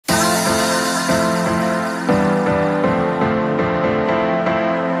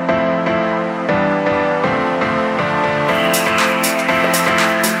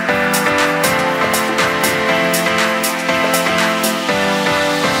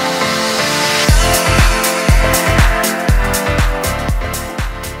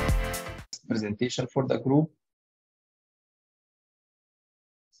presentation for the group.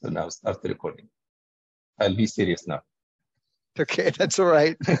 So now start the recording. I'll be serious now. Okay, that's all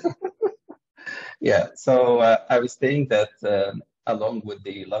right. Yeah, so I was saying that along with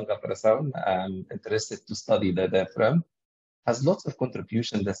the lung ultrasound, I'm interested to study the diaphragm. Has lots of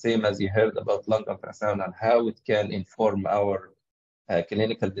contribution, the same as you heard about lung ultrasound and how it can inform our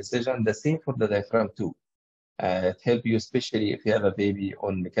clinical decision. The same for the diaphragm too. It helps you, especially if you have a baby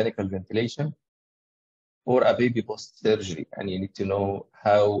on mechanical ventilation or a baby post-surgery, and you need to know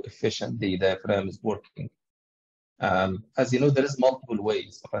how efficient the diaphragm is working. As you know, there is multiple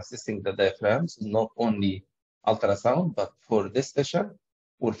ways of assessing the diaphragms, not only ultrasound, but for this session,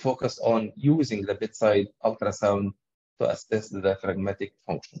 we'll focus on using the bedside ultrasound to assess the diaphragmatic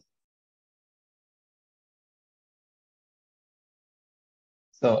function.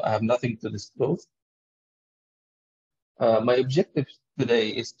 So I have nothing to disclose. My objective today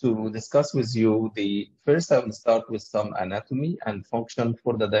is to discuss with you first I will start with some anatomy and function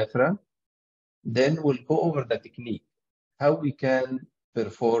for the diaphragm. Then we'll go over the technique, how we can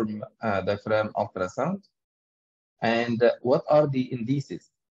perform diaphragm ultrasound, and what are the indices,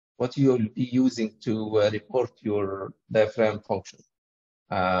 what you'll be using to report your diaphragm function.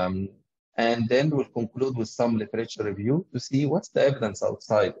 And then we'll conclude with some literature review to see what's the evidence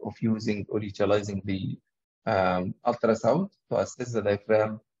outside of using or utilizing the ultrasound to assess the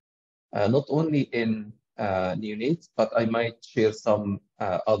diaphragm, not only in neonates, but I might share some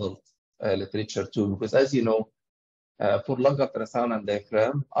adult literature too, because as you know, for lung ultrasound and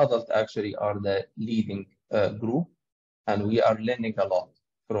diaphragm, adults actually are the leading group, and we are learning a lot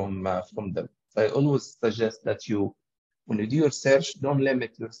from them. So I always suggest that when you do your search, don't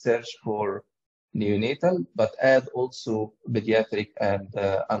limit your search for neonatal, but add also pediatric and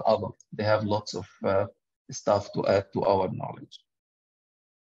adult. They have lots of stuff to add to our knowledge.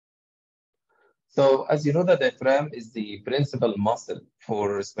 So as you know, the diaphragm is the principal muscle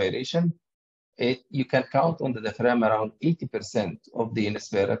for respiration. You can count on the diaphragm around 80% of the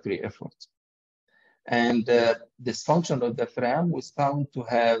inspiratory effort. And this function of the diaphragm was found to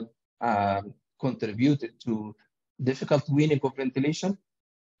have contributed to difficult weaning of ventilation,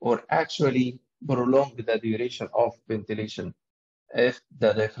 or actually prolong the duration of ventilation if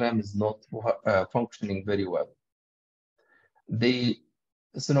the diaphragm is not functioning very well. The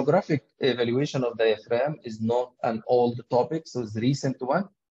sonographic evaluation of diaphragm is not an old topic, so it's a recent one,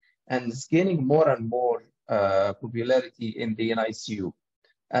 and it's gaining more and more popularity in the NICU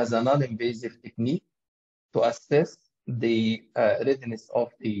as a non-invasive technique to assess the readiness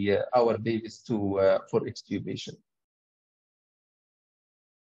of our babies for extubation.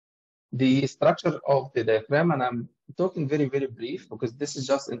 The structure of the diaphragm, and I'm talking very, very brief because this is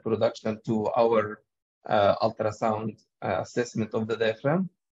just introduction to our ultrasound assessment of the diaphragm.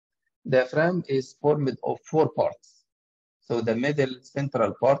 Diaphragm is formed of 4 parts. So the middle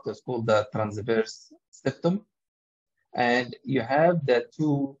central part is called the transverse septum, and you have the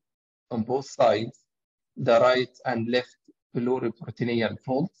 2 on both sides, the right and left pleuroperitoneal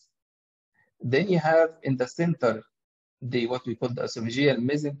folds. Then you have in the center what we call the esophageal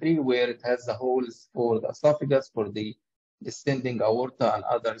mesentery, where it has the holes for the esophagus, for the descending aorta and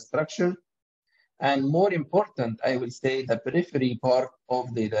other structure. And more important, I will say, the periphery part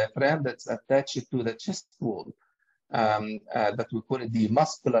of the diaphragm that's attached to the chest wall, that we call it the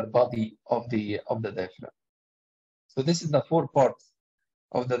muscular body of the diaphragm. So this is the 4 parts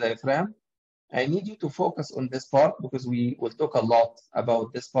of the diaphragm. I need you to focus on this part because we will talk a lot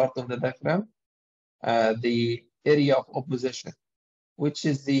about this part of the diaphragm, the area of opposition, which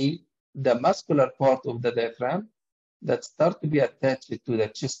is the muscular part of the diaphragm that starts to be attached to the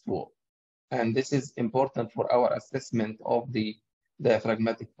chest wall. And this is important for our assessment of the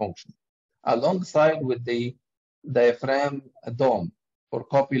diaphragmatic function, alongside with the diaphragm dome or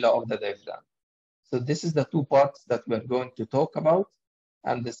copula of the diaphragm. So this is the 2 parts that we're going to talk about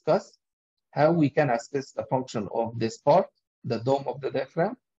and discuss how we can assess the function of this part, the dome of the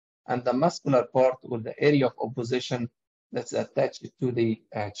diaphragm, and the muscular part or the area of opposition that's attached to the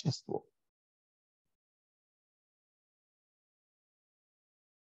chest wall.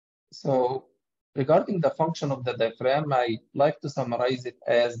 So regarding the function of the diaphragm, I like to summarize it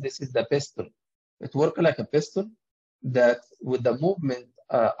as this is the piston. It works like a piston that with the movement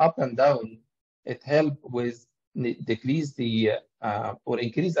up and down, it helps with decrease or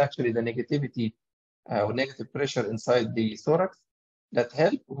increase actually the negativity or negative pressure inside the thorax that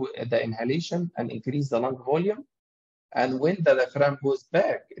help with the inhalation and increase the lung volume. And when the diaphragm goes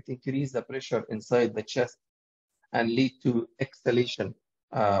back, it increases the pressure inside the chest and lead to exhalation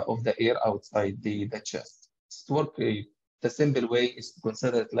of the air outside the chest. The simple way is to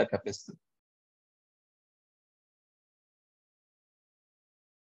consider it like a piston.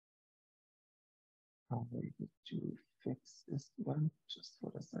 I'm going to fix this one just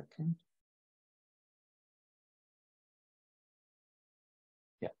for a second.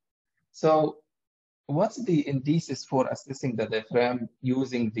 Yeah. So what's the indices for assessing the diaphragm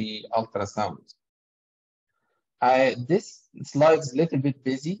using the ultrasound? This slide is a little bit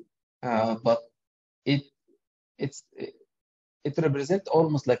busy, but it represents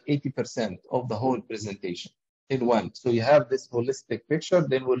almost like 80% of the whole presentation in one. So you have this holistic picture,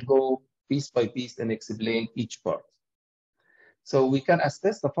 then we'll go piece by piece and explain each part. So we can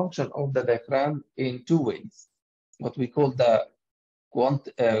assess the function of the diaphragm in two ways. What we call the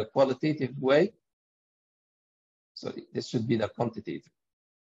qualitative way. Sorry, this should be the quantitative.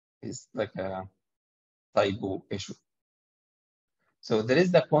 It's like a typo issue. So there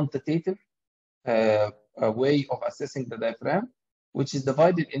is the quantitative way of assessing the diaphragm, which is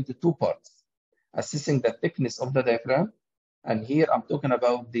divided into two parts. Assessing the thickness of the diaphragm, and here I'm talking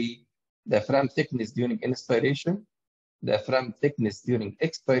about the diaphragm thickness during inspiration, diaphragm thickness during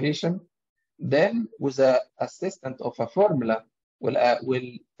expiration. Then with the assistance of a formula, will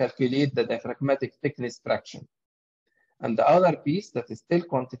calculate the diaphragmatic thickness fraction. And the other piece that is still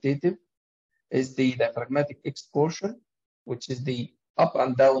quantitative is the diaphragmatic excursion, which is the up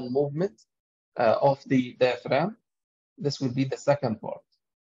and down movement of the diaphragm. This will be the second part.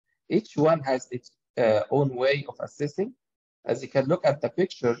 Each one has its own way of assessing. As you can look at the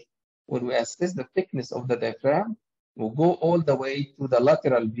picture, when we assess the thickness of the diaphragm, we'll go all the way to the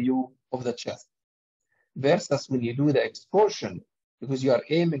lateral view of the chest. Versus when you do the excursion, because you are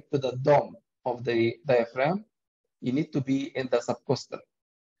aiming to the dome of the diaphragm, you need to be in the subcostal.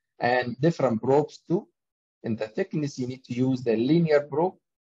 And different probes too. In the thickness, you need to use the linear probe,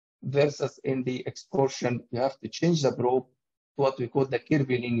 versus in the excursion, you have to change the probe to what we call the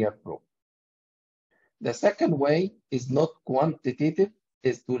curvilinear probe. The second way is not quantitative,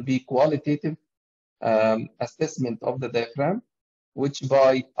 it will be qualitative assessment of the diaphragm, which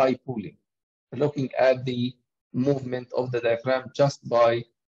by eye pooling, looking at the movement of the diaphragm just by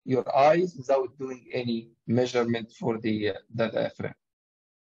your eyes without doing any measurement for the diaphragm.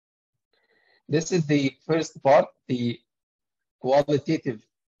 This is the first part, the qualitative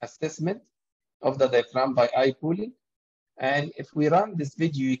assessment of the diaphragm by eye pooling. And if we run this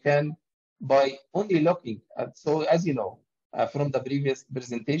video, you can, by only looking at, so as you know, from the previous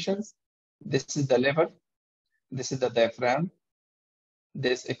presentations, this is the liver, this is the diaphragm,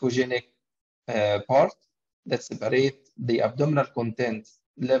 this echogenic part that separate the abdominal contents,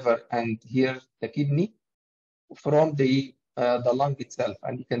 liver, and here the kidney from the lung itself.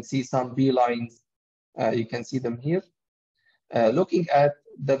 And you can see some B lines, you can see them here. Looking at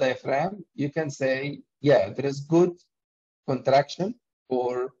the diaphragm, you can say, yeah, there is good contraction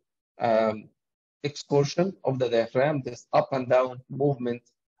or excursion of the diaphragm, this up and down movement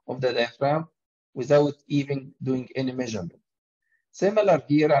of the diaphragm without even doing any measurement. Similar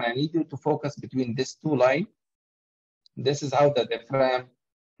here, and I need you to focus between these two lines. This is how the diaphragm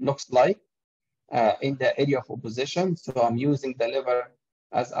looks like in the area of opposition. So I'm using the liver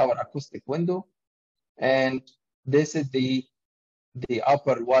as our acoustic window. And this is the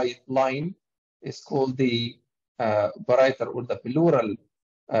upper white line is called the parietal or the pleural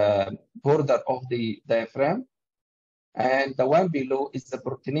border of the diaphragm. And the one below is the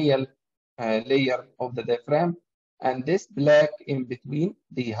peritoneal layer of the diaphragm. And this black in between,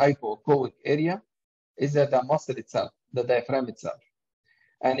 the hypoechoic area, is the muscle itself, the diaphragm itself.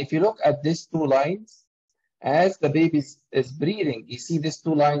 And if you look at these two lines, as the baby is breathing, you see these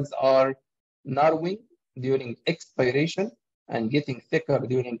two lines are narrowing during expiration and getting thicker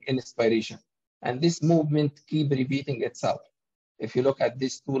during inspiration. And this movement keep repeating itself. If you look at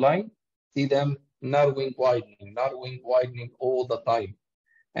these two lines, see them narrowing, widening all the time.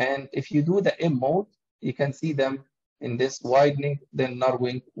 And if you do the M mode, you can see them in this widening, then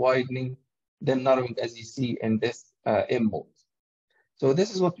narrowing, widening, then narrowing, as you see in this M mode. So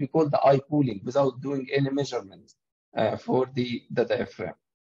this is what we call the eye pooling without doing any measurement for the diaphragm.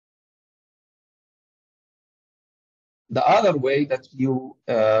 The other way that you,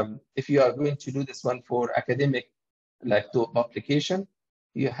 if you are going to do this one for academic, like to publication,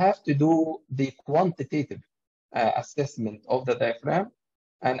 you have to do the quantitative assessment of the diaphragm.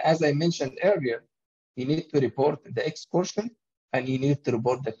 And as I mentioned earlier, you need to report the excursion and you need to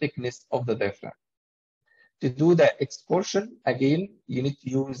report the thickness of the diaphragm. To do the excursion, again, you need to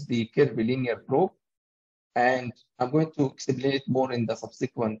use the curvilinear probe. And I'm going to explain it more in the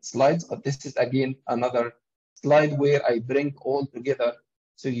subsequent slides, but this is again another slide where I bring all together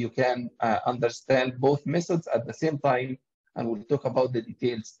so you can understand both methods at the same time, and we'll talk about the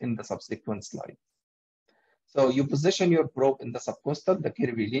details in the subsequent slide. So you position your probe in the subcostal, the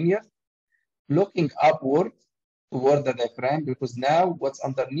curvilinear. looking upward toward the diaphragm, because now what's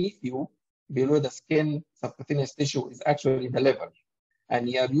underneath you, below the skin, subcutaneous tissue, is actually the liver. And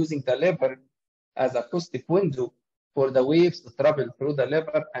you are using the liver as a acoustic window for the waves to travel through the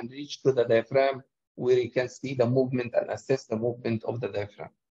liver and reach to the diaphragm, where you can see the movement and assess the movement of the diaphragm.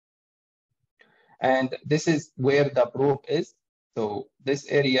 And this is where the probe is. So this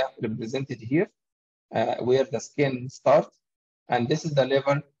area represented here, where the skin starts, and this is the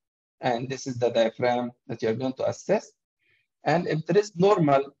liver, and this is the diaphragm that you're going to assess. And if there is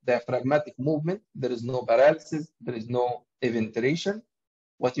normal diaphragmatic movement, there is no paralysis, there is no eventuation,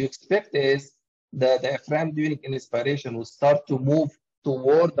 what you expect is the diaphragm during inspiration will start to move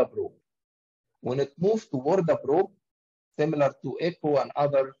toward the probe. When it moves toward the probe, similar to echo and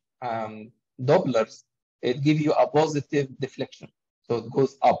other Dopplers, it gives you a positive deflection. So it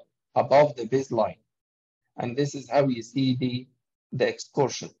goes up above the baseline. And this is how you see the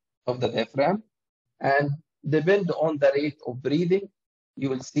excursion of the diaphragm. And depend on the rate of breathing, you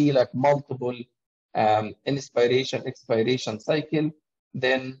will see like multiple inspiration, expiration cycle,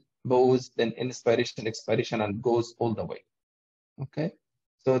 then pause, then inspiration, expiration, and goes all the way. Okay,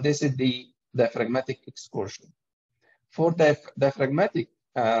 so this is the diaphragmatic excursion. For the diaphragmatic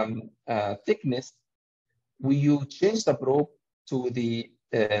thickness, you change the probe to the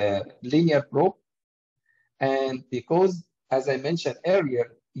linear probe. And because, as I mentioned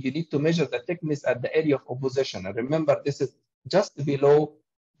earlier, you need to measure the thickness at the area of opposition. And remember, this is just below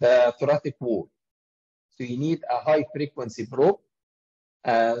the thoracic wall. So you need a high frequency probe.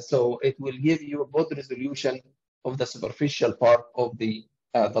 So it will give you a good resolution of the superficial part of the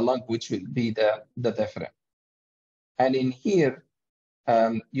lung, which will be the diaphragm. And in here,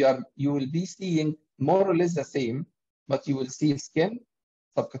 you will be seeing more or less the same, but you will see skin,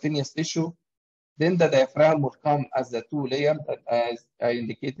 subcutaneous tissue. Then the diaphragm will come as the two layers, as I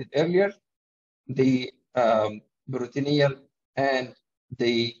indicated earlier, the peritoneal and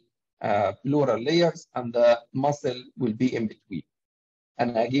the pleural layers, and the muscle will be in between.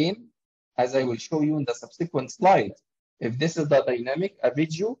 And again, as I will show you in the subsequent slide, if this is the dynamic, a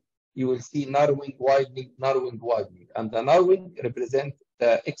video, you will see narrowing, widening, narrowing, widening. And the narrowing represents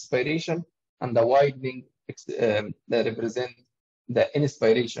the expiration, and the widening represent the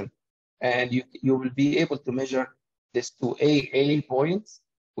inspiration. And you will be able to measure this to AA points,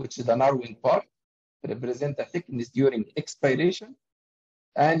 which is the narrowing part, represent the thickness during expiration.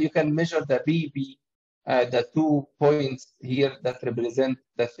 And you can measure the BB, the 2 points here that represent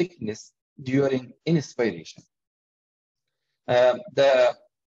the thickness during inspiration. The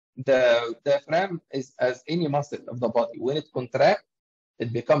diaphragm is as any muscle of the body. When it contracts,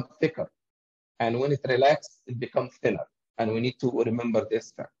 it becomes thicker. And when it relaxes, it becomes thinner. And we need to remember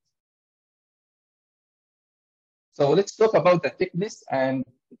this fact. So let's talk about the thickness and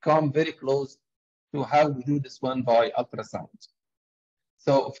come very close to how we do this one by ultrasound.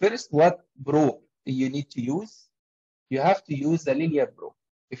 So first, what probe you need to use? You have to use the linear probe.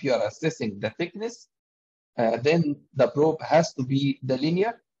 If you are assessing the thickness, then the probe has to be the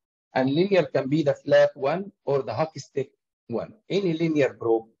linear, and linear can be the flat one or the hockey stick one. Any linear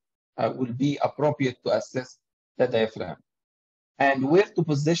probe will be appropriate to assess the diaphragm. And where to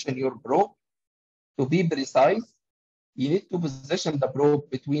position your probe? To be precise, you need to position the probe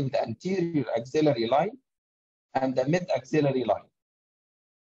between the anterior axillary line and the mid-axillary line.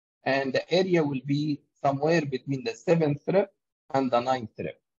 And the area will be somewhere between the 7th rib and the 9th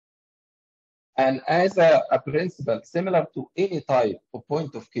rib. And as a principle, similar to any type of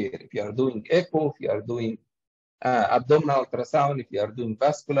point of care, if you are doing echo, if you are doing abdominal ultrasound, if you are doing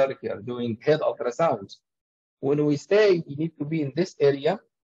vascular, if you are doing head ultrasound, when we say you need to be in this area,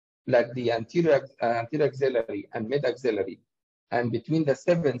 like the anterior axillary and mid axillary, and between the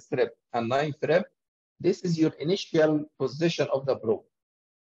 7th rib and 9th rib, this is your initial position of the probe.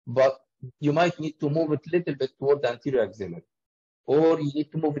 But you might need to move it a little bit toward the anterior axillary, or you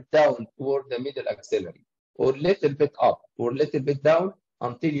need to move it down toward the middle axillary, or a little bit up, or a little bit down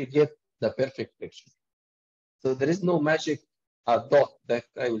until you get the perfect picture. So there is no magic dot that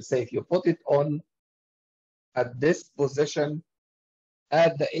I will say if you put it on at this position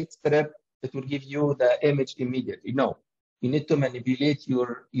at the 8th rib, it will give you the image immediately. No, you need to manipulate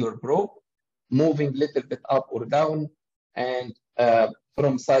your probe, moving a little bit up or down, and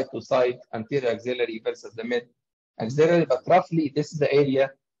from side to side, anterior axillary versus the mid axillary. But roughly, this is the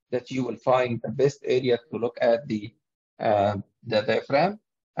area that you will find the best area to look at the diaphragm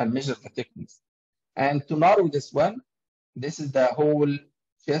and measure the thickness. And to narrow this one, this is the whole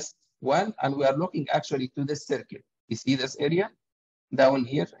chest one, and we are looking actually to this circle. You see this area down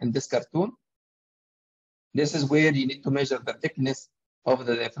here in this cartoon? This is where you need to measure the thickness of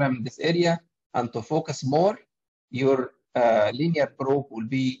the diaphragm in this area. And to focus more, your linear probe will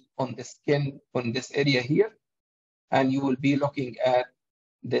be on the skin on this area here, and you will be looking at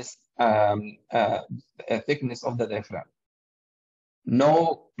this thickness of the diaphragm.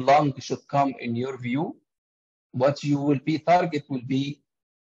 No lung should come in your view. What you will be target will be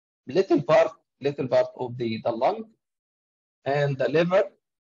little part of the lung and the liver,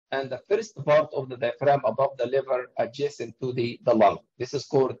 and the first part of the diaphragm above the liver adjacent to the lung. This is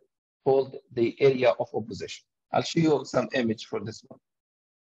called the area of opposition. I'll show you some image for this one.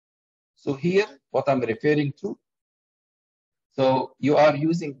 So here, what I'm referring to, so you are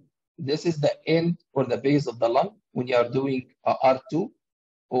using, this is the end or the base of the lung when you are doing R2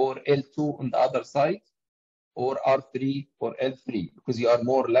 or L2 on the other side, or R3 or L3, because you are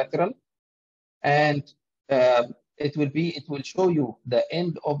more lateral. And it will show you the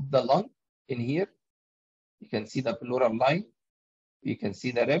end of the lung in here. You can see the pleural line. You can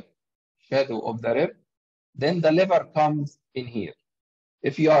see the rib, shadow of the rib. Then the liver comes in here.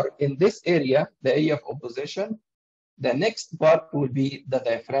 If you are in this area, the area of opposition, the next part will be the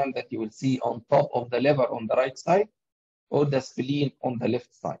diaphragm that you will see on top of the liver on the right side, or the spleen on the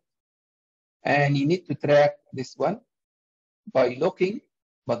left side. And you need to track this one by looking,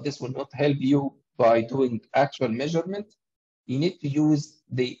 but this will not help you by doing actual measurement. You need to use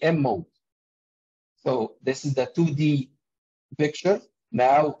the M mode. So this is the 2D picture.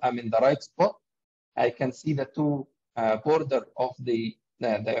 Now I'm in the right spot. I can see the two border of the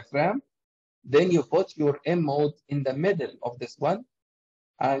diaphragm. Then you put your M mode in the middle of this one,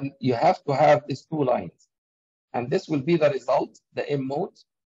 and you have to have these two lines. And this will be the result, the M mode,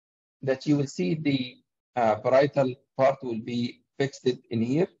 that you will see the parietal part will be fixed in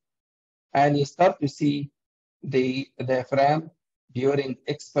here. And you start to see the diaphragm during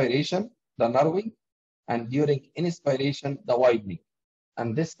expiration, the narrowing, and during inspiration, the widening.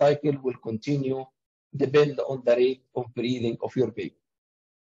 And this cycle will continue, depend on the rate of breathing of your baby.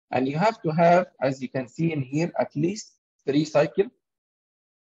 And you have to have, as you can see in here, at least 3 cycles,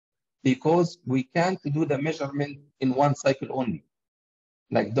 because we can't do the measurement in 1 cycle only.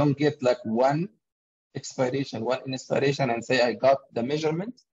 Like, don't get like 1 expiration, 1 inspiration and say, I got the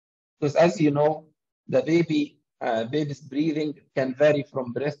measurement. Because as you know, the baby's breathing can vary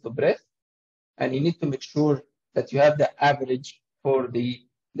from breath to breath. And you need to make sure that you have the average for the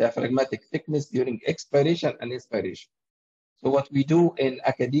diaphragmatic thickness during expiration and inspiration. So what we do in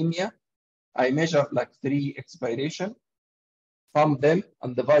academia, I measure like 3 expiration, sum them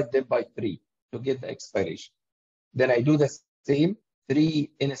and divide them by 3 to get the expiration. Then I do the same,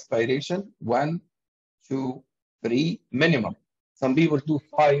 3 inspiration, 1, 2, 3 minimum. Some people do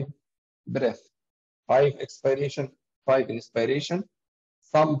 5 breath, 5 expiration, 5 inspiration,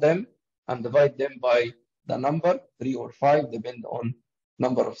 sum them and divide them by the number, 3 or 5, depend on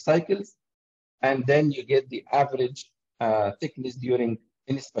number of cycles. And then you get the average thickness during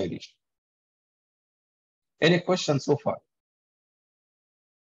inspiration. Any questions so far?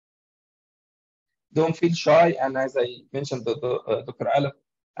 Don't feel shy. And as I mentioned, Dr. Adel,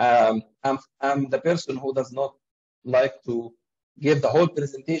 I'm the person who does not like to give the whole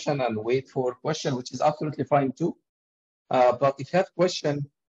presentation and wait for question, which is absolutely fine too. But if you have question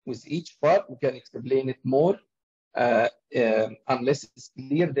with each part, we can explain it more. Unless it's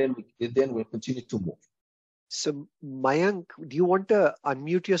clear, then we'll continue to move. So Mayank, do you want to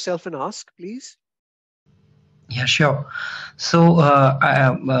unmute yourself and ask, please? Yeah, sure. So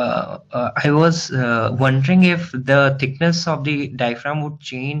I was wondering if the thickness of the diaphragm would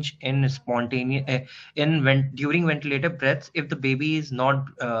change in spontaneous during ventilator breaths if the baby is not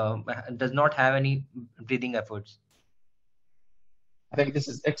does not have any breathing efforts. I think this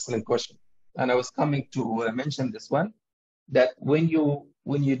is excellent question, and I was coming to mention this one, that when you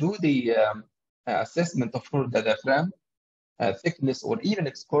do the assessment of the diaphragm thickness or even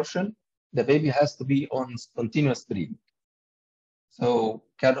excursion, the baby has to be on continuous breathing. So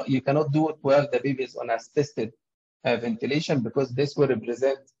you cannot do it while the baby is on assisted ventilation, because this will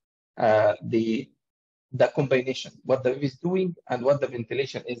represent the combination, what the baby is doing and what the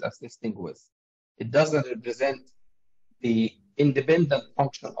ventilation is assisting with. It doesn't represent the independent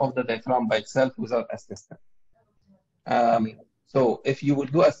function of the diaphragm by itself without assistance. So if you will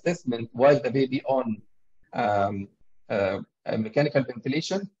do assessment while the baby on mechanical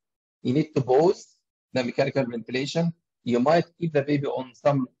ventilation, you need to pause the mechanical ventilation. You might keep the baby on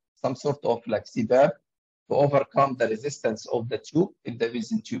some sort of like CPAP to overcome the resistance of the tube if the baby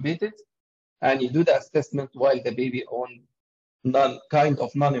is intubated, and you do the assessment while the baby on kind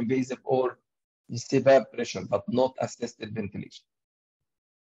of non-invasive or CPAP pressure, but not assisted ventilation.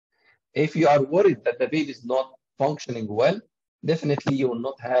 If you are worried that the baby is not functioning well, definitely you will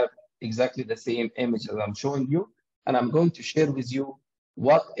not have exactly the same image as I'm showing you, and I'm going to share with you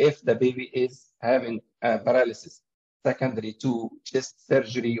what if the baby is having paralysis secondary to chest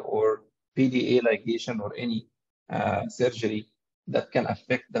surgery or PDA ligation or any surgery that can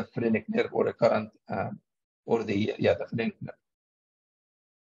affect the phrenic nerve or recurrent or the phrenic nerve.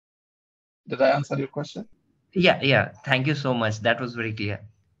 Did I answer your question? Yeah. Thank you so much. That was very clear.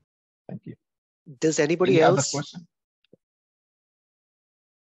 Thank you. Does anybody Any other else? question?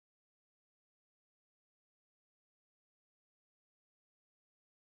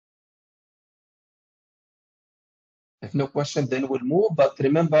 If no question, then we'll move. But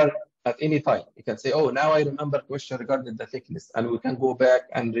remember, at any time, you can say, oh, now I remember question regarding the thickness, and we can go back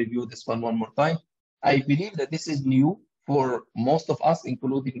and review this one more time. I believe that this is new for most of us,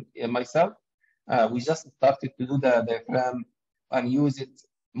 including myself. We just started to do the diaphragm and use it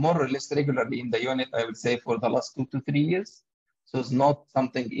more or less regularly in the unit, I would say, for the last 2 to 3 years. So it's not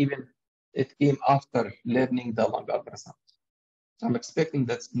something, even it came after learning the lung ultrasound. So I'm expecting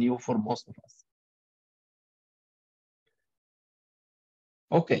that's new for most of us.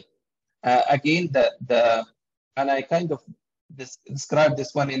 Okay. Again, and I kind of described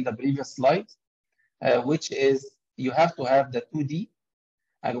this one in the previous slide, which is you have to have the 2D.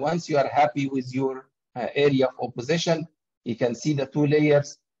 And once you are happy with your area of opposition, you can see the 2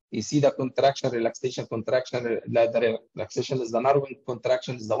 layers. You see the contraction, relaxation, contraction. The relaxation is the narrowing,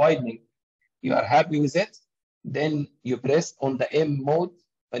 contraction is the widening. You are happy with it. Then you press on the M mode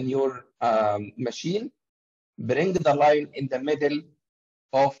on your machine. Bring the line in the middle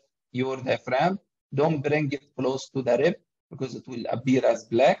of your diaphragm. Don't bring it close to the rib because it will appear as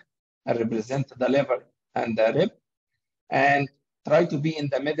black and represent the liver and the rib. And try to be in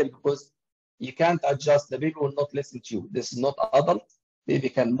the middle because you can't adjust. The baby will not listen to you. This is not adult. Baby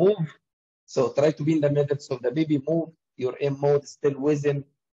can move. So try to be in the middle. So the baby move, your M mode is still within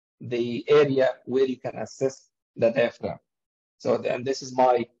the area where you can assess the diaphragm. So, and this is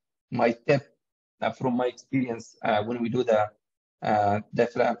my tip from my experience when we do the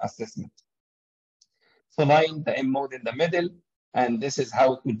diaphragm assessment. So line the M mode in the middle, and this is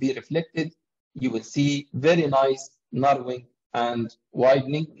how it will be reflected. You will see very nice narrowing and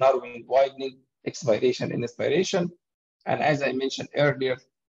widening, narrowing, widening, expiration and inspiration. And as I mentioned earlier,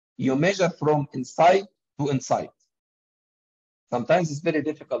 you measure from inside to inside. Sometimes it's very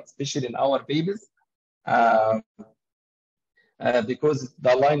difficult, especially in our babies, because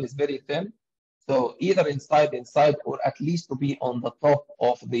the line is very thin. So either inside, or at least to be on the top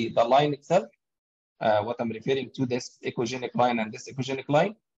of the line itself, what I'm referring to, this echogenic line and this echogenic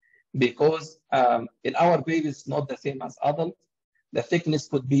line, because in our babies, it's not the same as adult. The thickness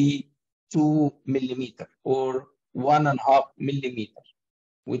could be 2 millimeter or 1.5 millimeter,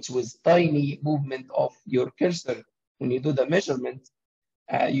 which was tiny movement of your cursor. When you do the measurement,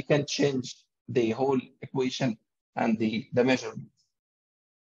 you can change the whole equation and the measurement.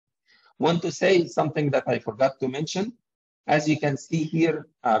 Want to say something that I forgot to mention. As you can see here,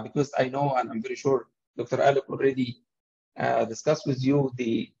 because I know and I'm very sure Dr. Alec already discussed with you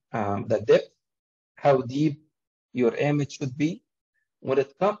the depth, how deep your image should be. When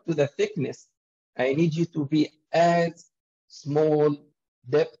it comes to the thickness, I need you to be as small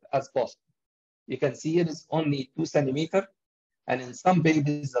depth as possible. You can see it is only 2 centimeter, and in some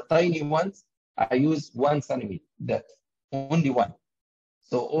babies, the tiny ones, I use 1 centimeter depth, only 1.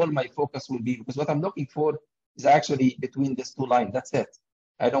 So all my focus will be, because what I'm looking for is actually between these 2 lines. That's it.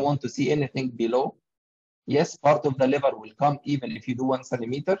 I don't want to see anything below. Yes, part of the liver will come even if you do 1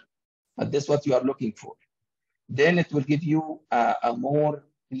 centimeter, but this is what you are looking for. Then it will give you a more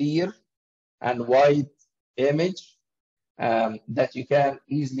clear and wide image that you can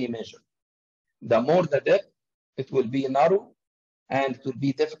easily measure. The more the depth, it will be narrow, and it will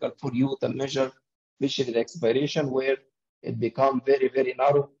be difficult for you to measure, especially the expiration where it becomes very, very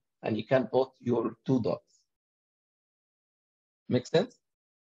narrow, and you can put your 2 dots. Make sense?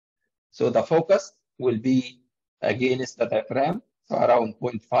 So the focus will be against the diaphragm, so around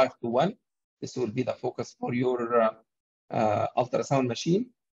 0.5 to 1. This will be the focus for your ultrasound machine.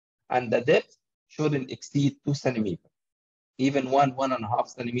 And the depth shouldn't exceed 2 centimeters. Even 1.5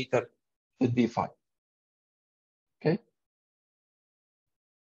 centimeter should be fine. Okay?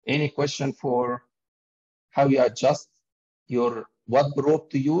 Any question for how you adjust what probe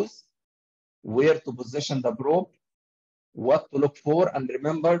to use, where to position the probe, what to look for? And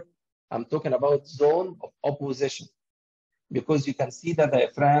remember, I'm talking about zone of opposition, because you can see the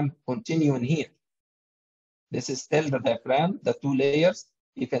diaphragm continuing here. This is still the diaphragm, the 2 layers.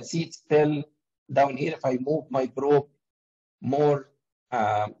 You can see it's still down here. If I move my probe more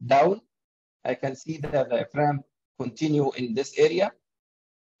down, I can see the diaphragm continue in this area.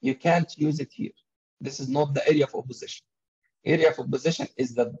 You can't use it here. This is not the area of opposition. Area of opposition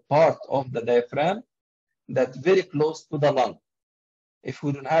is the part of the diaphragm that's very close to the lung. If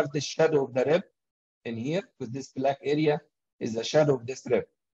we don't have the shadow of the rib in here, because this black area is the shadow of this rib.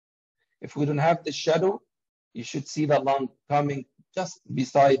 If we don't have the shadow, you should see the lung coming just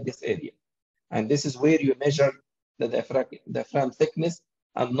beside this area. And this is where you measure the diaphragm thickness,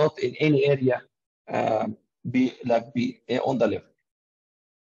 and not in any area on the liver.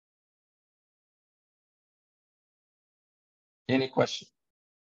 Any question?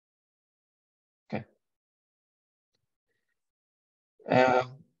 Okay.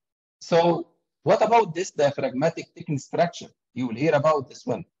 So what about this diaphragmatic thickness fraction? You will hear about this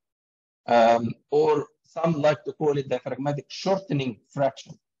one. Or some like to call it diaphragmatic shortening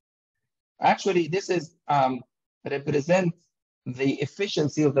fraction. Actually, this is represents the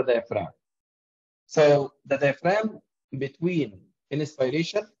efficiency of the diaphragm. So the diaphragm between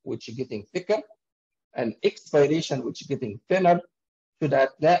inspiration, which is getting thicker, and expiration, which is getting thinner, should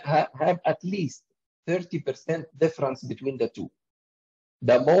have at least 30% difference between the two.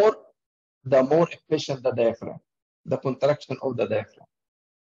 The more efficient the diaphragm, the contraction of the diaphragm.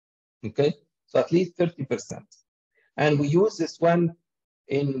 Okay, so at least 30%. And we use this one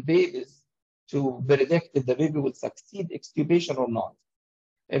in babies to predict if the baby will succeed extubation or not.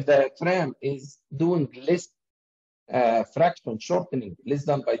 If the diaphragm is doing less fraction shortening, less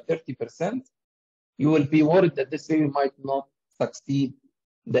than by 30%, you will be worried that this baby might not succeed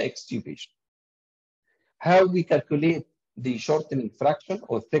the extubation. How we calculate the shortening fraction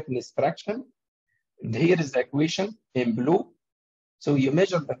or thickness fraction? Here is the equation in blue. So you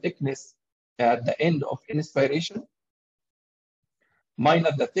measure the thickness at the end of inspiration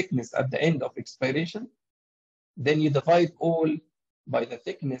minus the thickness at the end of expiration. Then you divide all by the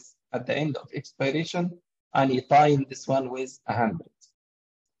thickness at the end of expiration, and you time this one with 100.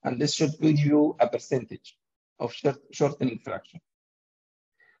 And this should give you a percentage of shortening fraction.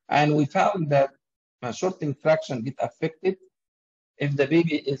 And we found that shortening fraction gets affected if the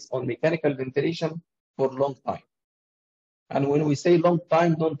baby is on mechanical ventilation for a long time. And when we say long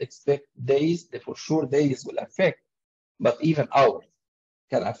time, don't expect days. For sure, days will affect, but even hours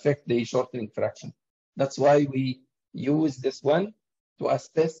can affect the shortening fraction. That's why we use this one to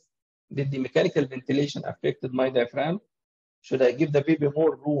assess, did the mechanical ventilation affected my diaphragm? Should I give the baby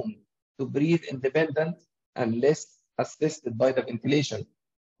more room to breathe independent and less assisted by the ventilation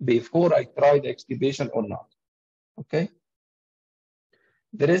before I try the extubation or not? Okay.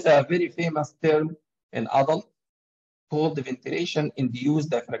 There is a very famous term in adult called the ventilation-induced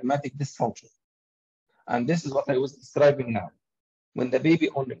diaphragmatic dysfunction. And this is what I was describing now. When the baby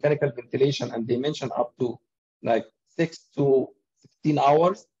on mechanical ventilation, and they mention up to like 6 to 16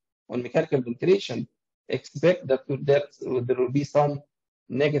 hours on mechanical ventilation, expect that there will be some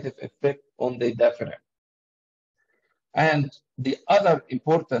negative effect on the diaphragm. And the other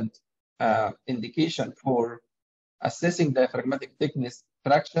important indication for assessing diaphragmatic thickness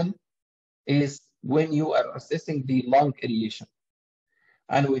fraction is when you are assessing the lung aeration.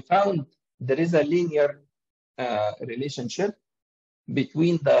 And we found there is a linear relationship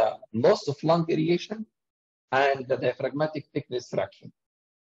between the loss of lung aeration and the diaphragmatic thickness fraction.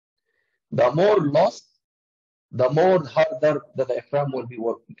 The more loss, the more harder the diaphragm will be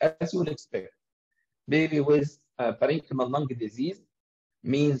working, as you would expect. Baby with parenchymal lung disease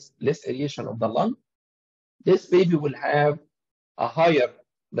means less aeration of the lung. This baby will have a higher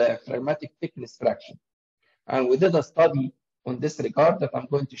diaphragmatic thickness fraction. And we did a study on this regard that I'm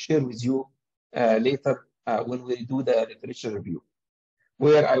going to share with you later when we do the literature review,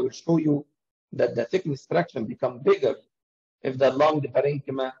 where I will show you that the thickness fraction becomes bigger if the lung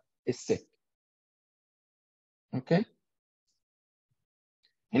parenchyma is sick. Okay.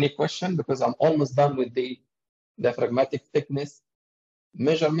 Any question? Because I'm almost done with the diaphragmatic thickness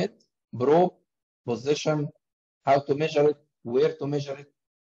measurement, probe, position, how to measure it, where to measure it,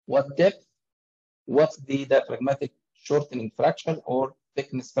 what depth, what's the diaphragmatic shortening fraction or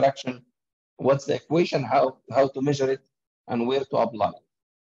thickness fraction, what's the equation, how to measure it, and where to apply it.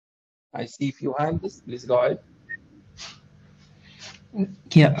 I see a few hands. Please go ahead.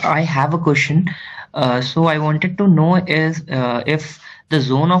 Yeah, I have a question. So I wanted to know is if the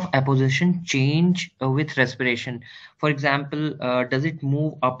zone of apposition change with respiration. For example, does it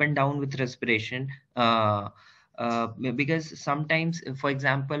move up and down with respiration? Because sometimes, for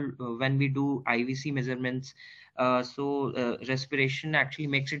example, when we do IVC measurements, respiration actually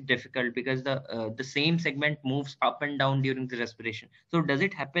makes it difficult because the same segment moves up and down during the respiration. So does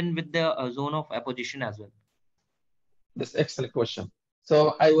it happen with the zone of apposition as well? That's an excellent question.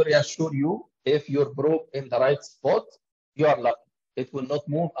 So I will reassure you, if you're probe in the right spot, you are lucky. it will not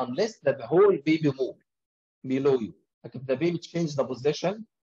move unless the whole baby move below you. Like if the baby changes the position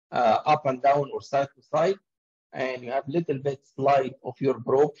up and down or side to side, and you have little bit slide of your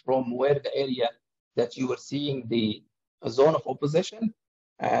probe from where the area that you were seeing the zone of opposition.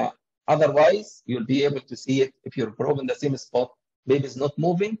 Otherwise, you'll be able to see it if your probe in the same spot, baby is not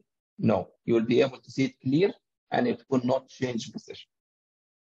moving. No, you will be able to see it clear, and it will not change position.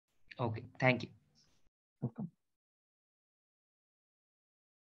 Okay, thank you. Welcome.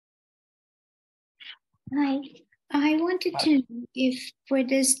 Hi, I wanted to know if for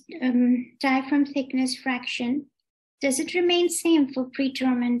this diaphragm thickness fraction, does it remain same for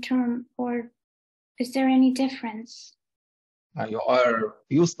preterm and term, or is there any difference? You are a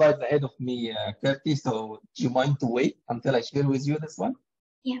few slides ahead of me, Kirti, so do you mind to wait until I share with you this one?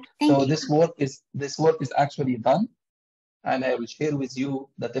 Yeah, thank you. This work is actually done, and I will share with you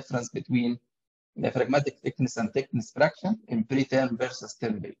the difference between diaphragmatic thickness and thickness fraction in preterm versus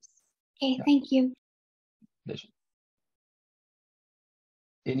term babies. Okay, thank you. Pleasure.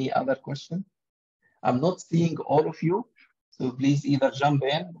 Any other question? I'm not seeing all of you, so please either jump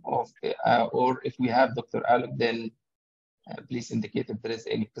in or if we have Dr. Alec, then please indicate if there is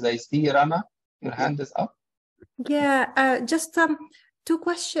any, because I see Rama, your hand is up. Yeah, just two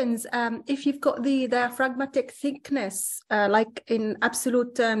questions. If you've got the diaphragmatic thickness, like in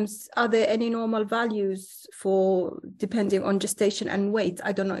absolute terms, are there any normal values for depending on gestation and weight?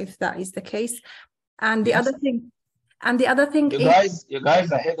 I don't know if that is the case. And the other thing, you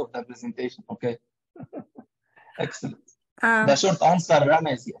guys ahead of the presentation, okay? Excellent. The short answer,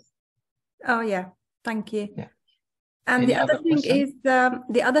 Rana, is yes. Oh yeah, thank you. Yeah. And Any the other thing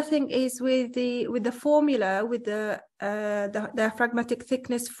question? is with the formula with the diaphragmatic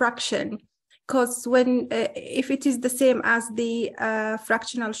thickness fraction, because when if it is the same as the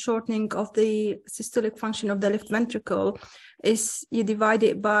fractional shortening of the systolic function of the left ventricle, is you divide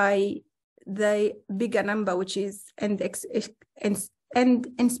it by the bigger number, which is end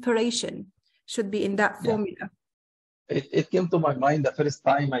inspiration should be in that formula. It came to my mind the first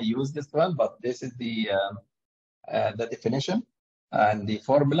time I used this one, but this is the definition and the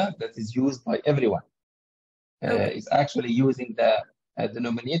formula that is used by everyone. Okay. Is actually using the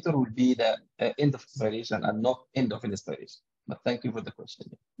denominator will be the end of inspiration and not end of inspiration. But thank you for the question.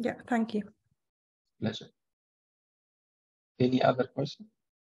 Yeah, thank you. Pleasure. Any other question?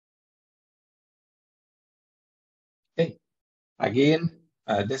 Okay. Again,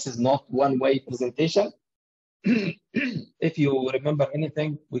 this is not one-way presentation. If you remember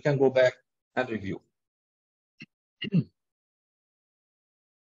anything, we can go back and review.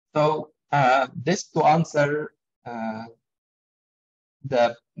 So this to answer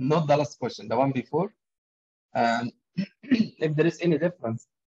not the last question, the one before, if there is any difference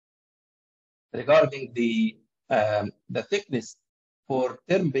regarding the thickness for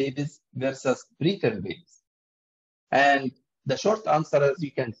term babies versus preterm babies. And the short answer, as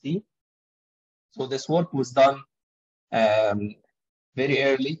you can see, so this work was done very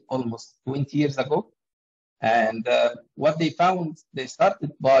early, almost 20 years ago. And what they found, they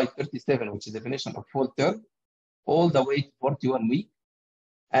started by 37, which is the definition of full term, all the way to 41 weeks.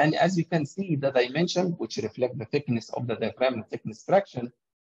 And as you can see, the dimension, which reflect the thickness of the diaphragm and thickness fraction,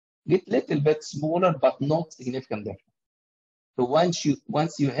 get a little bit smaller, but not significant difference. So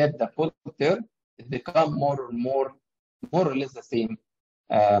once you hit the full term, it becomes more or less the same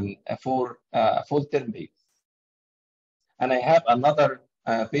for full term babies. And I have another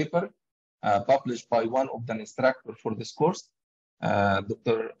paper published by one of the instructors for this course,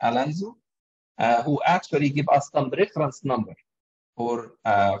 Dr. Alonso, who actually give us some reference number for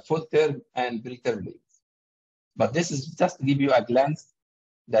full term and preterm babies. But this is just to give you a glance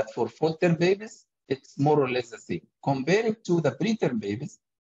that for full term babies, it's more or less the same. Comparing to the preterm babies,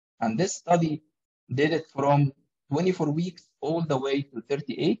 and this study did it from 24 weeks all the way to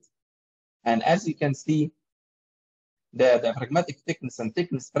 38. And as you can see, the diaphragmatic thickness and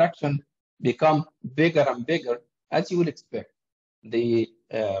thickness fraction become bigger and bigger, as you would expect. The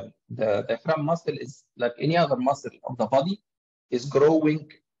diaphragm muscle is like any other muscle of the body, is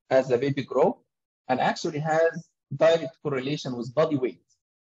growing as the baby grows, and actually has direct correlation with body weight.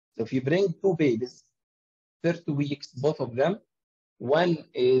 So if you bring two babies, 30 weeks, both of them, one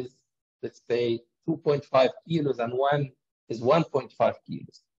is, let's say, 2.5 kilos and one is 1.5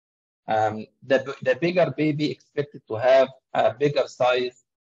 kilos. The bigger baby expected to have a bigger size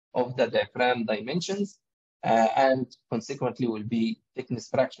of the diaphragm dimensions and consequently will be thickness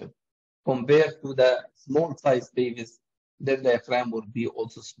fraction. Compared to the small size babies, their diaphragm will be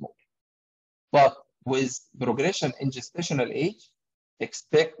also small. But with progression in gestational age,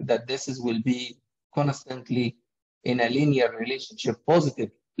 expect that this will be constantly in a linear relationship,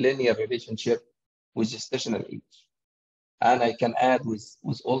 positive linear relationship with gestational age. And I can add with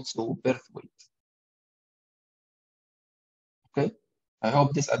also birth weight. Okay, I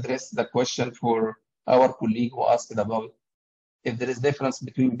hope this addressed the question for our colleague who asked about if there is difference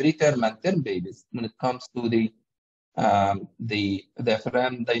between preterm and term babies when it comes to the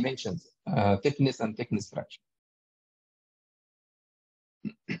diaphragm dimensions, thickness and thickness fraction.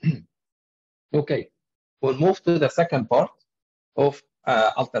 Okay, we'll move to the second part of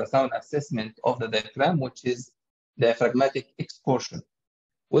ultrasound assessment of the diaphragm, which is diaphragmatic excursion,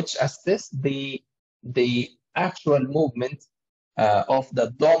 which assess the actual movement of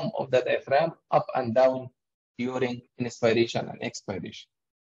the dome of the diaphragm up and down during inspiration and expiration.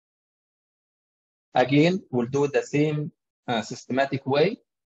 Again, we'll do the same systematic way.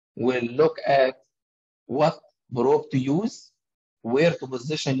 We'll look at what probe to use, where to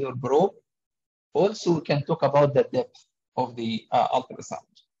position your probe. Also, we can talk about the depth of the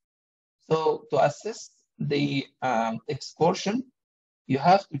ultrasound. So to assess the excursion, you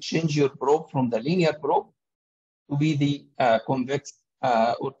have to change your probe from the linear probe to be the convex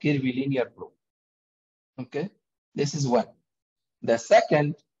or curvilinear probe. Okay, this is one. The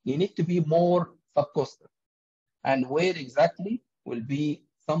second, you need to be more subcostal. And where exactly will be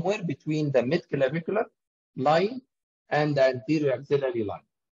somewhere between the mid-clavicular line and the anterior axillary line.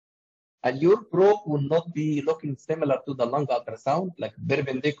 And your probe will not be looking similar to the lung ultrasound, like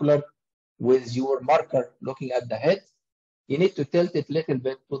perpendicular with your marker looking at the head. You need to tilt it a little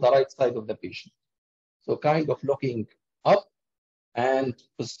bit to the right side of the patient. So kind of looking up and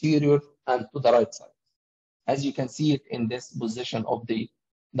posterior and to the right side, as you can see it in this position of the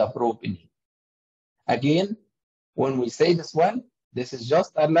probe in here. Again, when we say this one, this is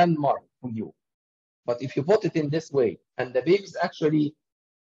just a landmark for you. But if you put it in this way, and the baby is actually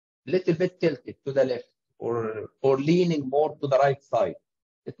a little bit tilted to the left or leaning more to the right side,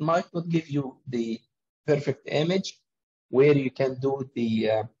 it might not give you the perfect image where you can do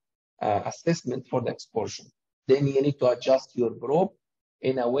the assessment for the excursion. Then you need to adjust your probe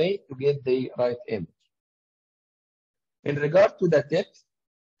in a way to get the right image. In regard to the depth,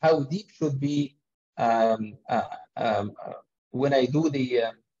 how deep should be when I do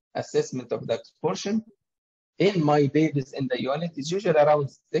the assessment of the excursion, in my babies in the unit is usually around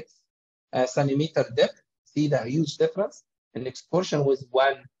 6 centimeter depth. See the huge difference. In excursion was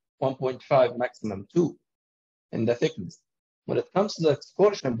 1.5 maximum 2 in the thickness. When it comes to the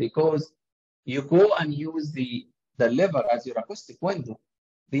excursion, because you go and use the lever as your acoustic window,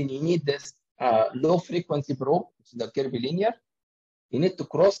 then you need this low frequency probe, which is the curvilinear. You need to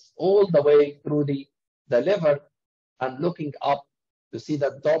cross all the way through the lever and looking up to see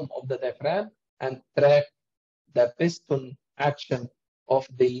the dome of the diaphragm and track the piston action of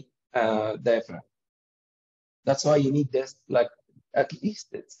the diaphragm. That's why you need this, like at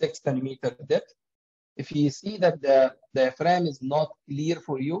least 6 centimeter depth. If you see that the diaphragm is not clear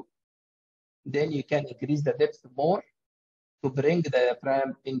for you, then you can increase the depth more to bring the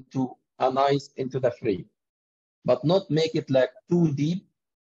diaphragm into the frame, but not make it like too deep.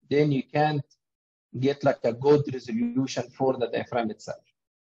 Then you can't get like a good resolution for the diaphragm itself.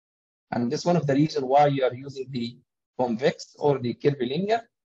 And this is one of the reasons why you are using the convex or the curvilinear,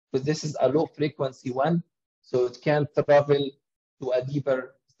 because this is a low frequency one, so it can travel to a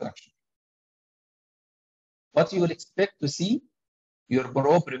deeper structure. What you will expect to see, your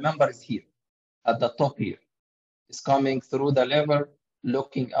probe, remember, is here at the top here. It's coming through the lever,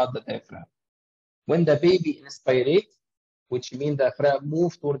 looking at the diaphragm. When the baby inspirates, which means the diaphragm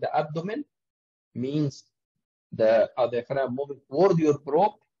moves toward the abdomen, means the diaphragm moving toward your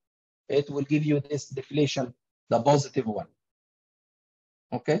probe, it will give you this deflation, the positive one.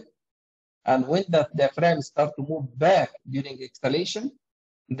 Okay? And when the diaphragm starts to move back during exhalation,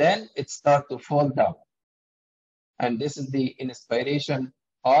 then it starts to fall down. And this is the inspiration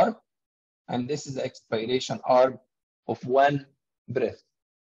arm, and this is the expiration arm of one breath.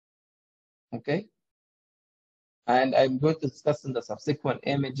 Okay? And I'm going to discuss in the subsequent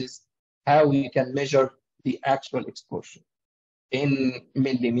images how we can measure the actual excursion in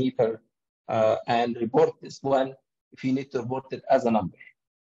millimeter and report this one if you need to report it as a number.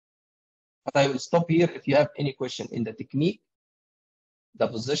 But I will stop here if you have any question in the technique, the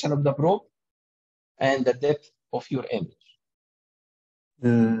position of the probe, and the depth of your image.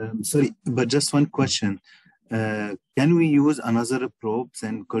 Sorry, but just one question. Can we use another probe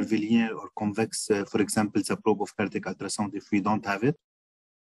than curvilinear or convex, for example, the probe of cardiac ultrasound if we don't have it?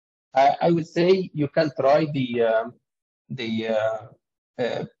 I would say you can try the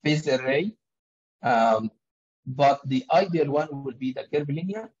phase array, but the ideal one would be the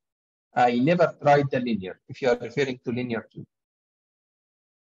curvilinear. I never tried the linear, if you are referring to linear too.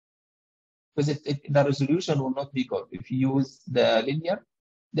 Because the resolution will not be good. If you use the linear,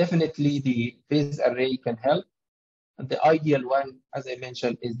 definitely the phase array can help. And the ideal one, as I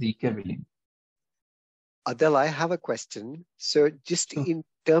mentioned, is the curvilinear. Adel, I have a question. So just in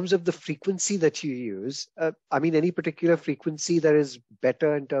terms of the frequency that you use, I mean, any particular frequency that is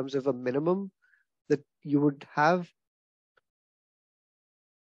better in terms of a minimum that you would have?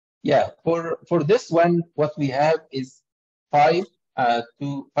 Yeah, for this one, what we have is 5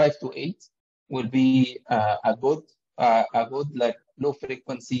 to 8 will be a good like low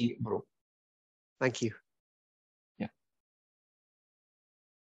frequency probe. Thank you. Yeah.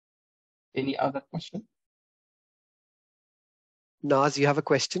 Any other question? Naz, you have a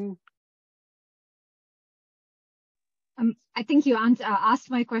question? I think you asked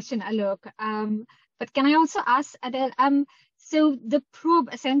my question, Alok. But can I also ask Adel? So the probe,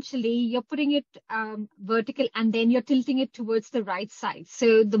 essentially, you're putting it vertical and then you're tilting it towards the right side.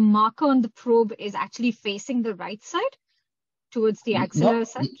 So the marker on the probe is actually facing the right side, towards the axillary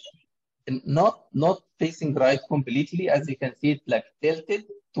side? Not facing right completely, as you can see it like tilted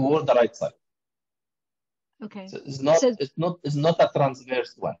toward the right side. Okay. So it's not a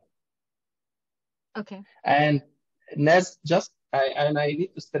transverse one. Okay. And Naz, I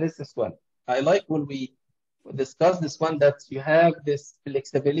need to stress this one. I like when we discuss this one that you have this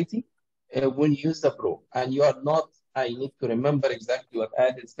flexibility when you use the probe, and you are not. I need to remember exactly what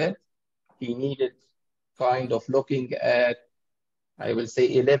Adel said. He needed kind of looking at, I will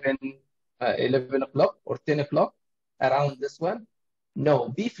say 11 o'clock or 10 o'clock around this one. No,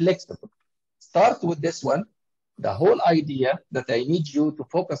 be flexible. Start with this one. The whole idea that I need you to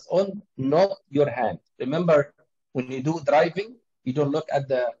focus on, not your hand. Remember, when you do driving, you don't look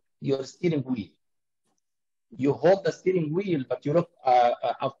at your steering wheel. You hold the steering wheel, but you look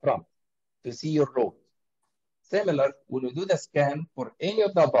up front to see your road. Similar, when you do the scan for any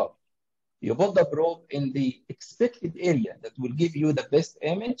of the above, you put the probe in the expected area that will give you the best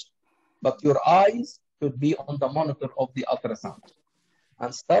image, but your eyes should be on the monitor of the ultrasound.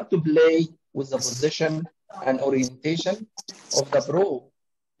 And start to play with the position and orientation of the probe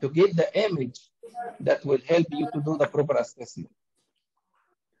to get the image that will help you to do the proper assessment.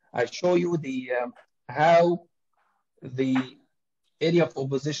 I show you how the area of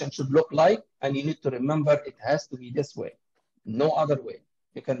opposition should look like, and you need to remember it has to be this way, no other way.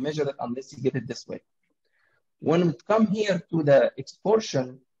 You can measure it unless you get it this way. When we come here to the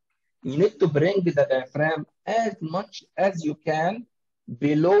expulsion, you need to bring the diaphragm as much as you can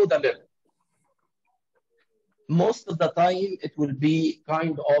below the level. Most of the time, it will be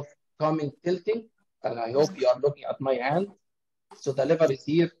kind of coming tilting, and I hope you are looking at my hand. So the lever is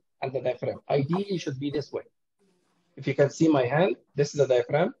here and the diaphragm. Ideally, should be this way. If you can see my hand, this is the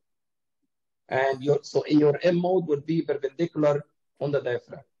diaphragm. And your M mode will be perpendicular on the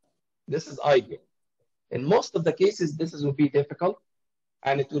diaphragm. This is ideal. In most of the cases, this will be difficult,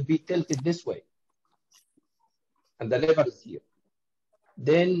 and it will be tilted this way. And the lever is here.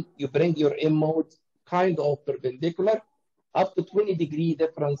 Then you bring your M mode kind of perpendicular, up to 20-degree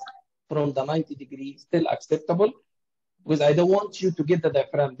difference from the 90-degree, still acceptable, because I don't want you to get the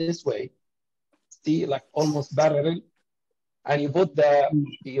diaphragm this way. See, like almost parallel, and you put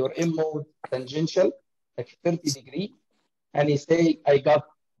your M mode tangential, like 30-degree, and you say, I got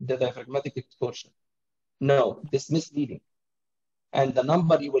the diaphragmatic expulsion. No, this is misleading. And the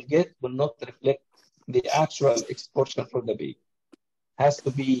number you will get will not reflect the actual expulsion for the baby. Has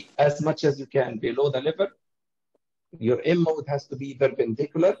to be as much as you can below the liver. Your M mode has to be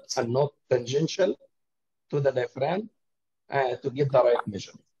perpendicular and not tangential to the diaphragm to get the right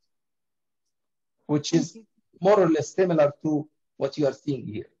measurement, which is more or less similar to what you are seeing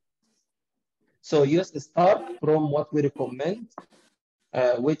here. So you just start from what we recommend,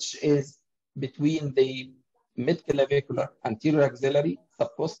 which is between the mid-clavicular, anterior axillary,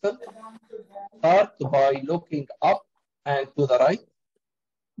 subcostal. Start by looking up and to the right.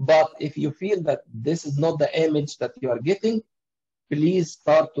 But if you feel that this is not the image that you are getting, please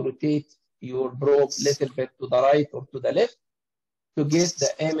start to rotate your probe a little bit to the right or to the left to get the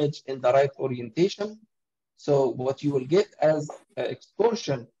image in the right orientation. So what you will get as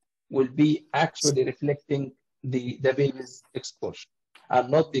expulsion will be actually reflecting the baby's expulsion, and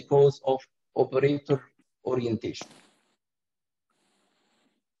not because of operator orientation.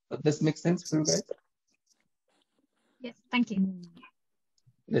 Does this make sense for you guys? Yes, thank you.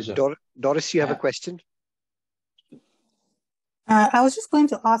 Doris, you have a question? I was just going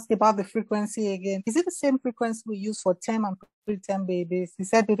to ask about the frequency again. Is it the same frequency we use for term and preterm babies? You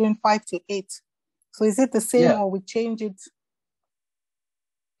said between 5 to 8. So is it the same, or we change it?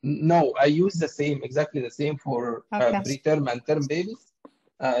 No, I use the same, exactly the same for preterm and term babies.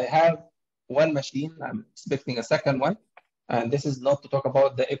 I have one machine. I'm expecting a second one. And this is not to talk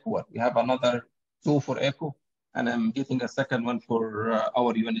about the echo one. We have another 2 for echo, and I'm getting a second one for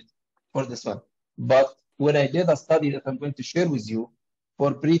our unit for this one. But when I did a study that I'm going to share with you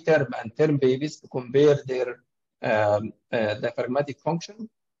for preterm and term babies to compare their diaphragmatic function,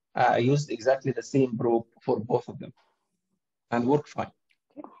 I used exactly the same probe for both of them and worked fine.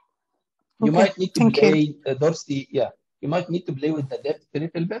 You might need to play, Dorsey, you might need to play with the depth a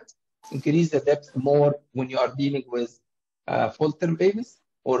little bit, increase the depth more when you are dealing with full-term babies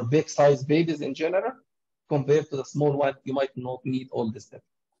or big-size babies in general, compared to the small one, you might not need all this depth.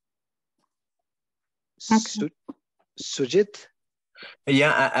 Sujit?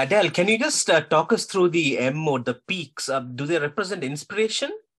 Yeah, Adel, can you just talk us through the M mode, the peaks? Do they represent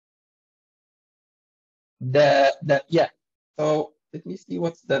inspiration? Yeah. So let me see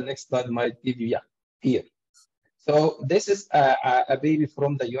what's the next slide might give you. Yeah, here. So this is a baby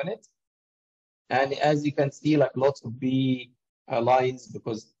from the unit. And as you can see, like lots of big lines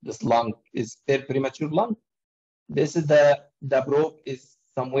because this lung is their premature lung. This is the probe is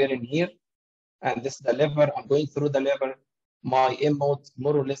somewhere in here. And this is the lever. I'm going through the lever. My M mode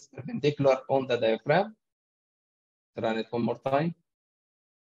more or less perpendicular on the diaphragm. Run it one more time.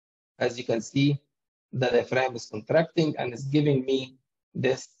 As you can see, the diaphragm is contracting and is giving me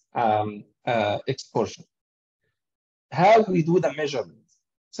this excursion. How we do the measurements?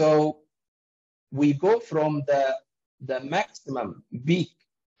 So we go from the maximum peak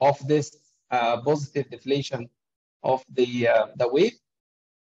of this positive deflation of the wave,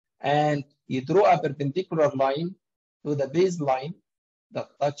 and you draw a perpendicular line to the baseline that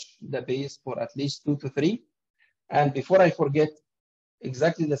touch the base for at least 2 to 3. And before I forget,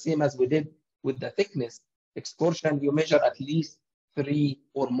 exactly the same as we did with the thickness excursion, you measure at least 3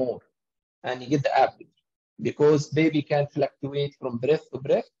 or more, and you get the average. Because baby can fluctuate from breath to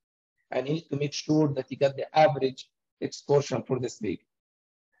breath, and you need to make sure that you get the average excursion for this baby.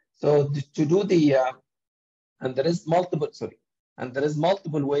 So to do the, and there is multiple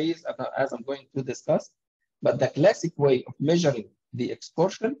ways as I'm going to discuss, but the classic way of measuring the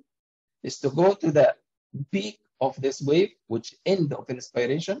excursion is to go to the peak of this wave, which end of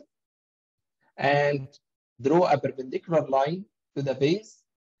inspiration, and draw a perpendicular line to the base,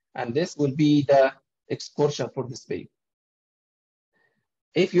 and this will be the excursion for this baby.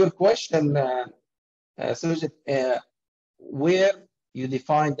 If your question, Sujit, where you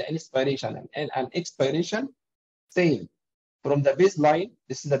define the inspiration and expiration, same. From the baseline,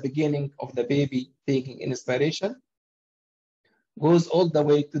 this is the beginning of the baby taking inspiration, goes all the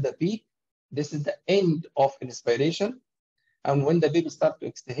way to the peak. This is the end of inspiration. And when the baby starts to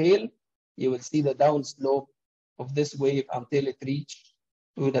exhale, you will see the down slope of this wave until it reaches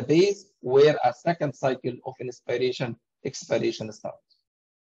to the base where a second cycle of inspiration, expiration starts.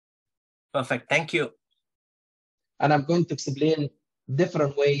 Perfect, thank you. And I'm going to explain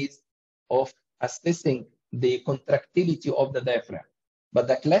different ways of assessing the contractility of the diaphragm. But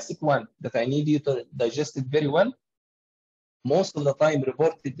the classic one that I need you to digest it very well, most of the time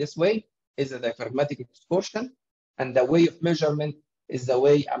reported this way, is a diaphragmatic excursion, and the way of measurement is the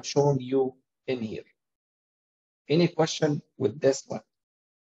way I'm showing you in here. Any question with this one?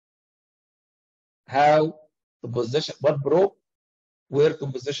 How to position, what probe, where to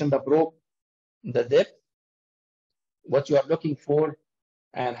position the probe, the depth, what you are looking for,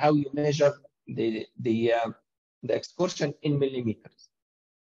 and how you measure the excursion in millimeters.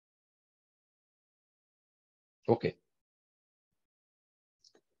 Okay.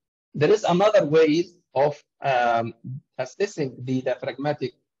 There is another way of assessing the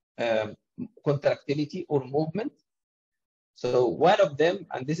diaphragmatic contractility or movement. So one of them,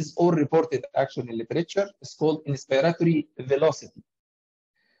 and this is all reported actually in literature, is called inspiratory velocity,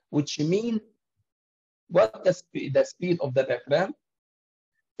 which means what the speed of the diaphragm.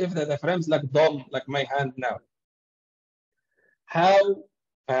 If the diaphragm is like dumb, like my hand now, how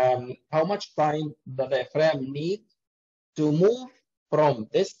much time the diaphragm needs to move from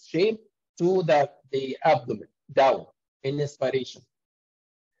this shape to the abdomen down in inspiration.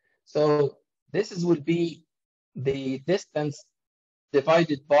 So this will be the distance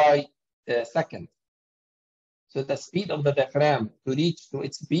divided by second. So the speed of the diaphragm to reach to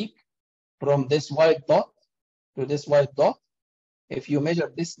its peak from this white dot to this white dot, if you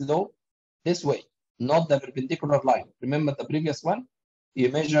measure this slope this way, not the perpendicular line. Remember the previous one, you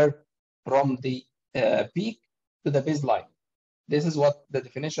measure from the peak to the baseline. This is what the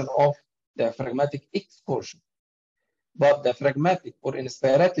definition of diaphragmatic excursion. But diaphragmatic or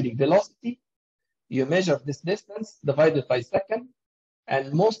inspiratory velocity, you measure this distance divided by second,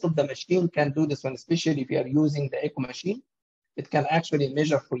 And most of the machine can do this one, especially if you are using the echo machine. It can actually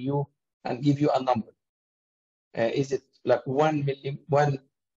measure for you and give you a number. Is it like 1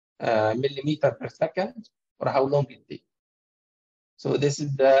 millimeter per second, or how long it takes? So this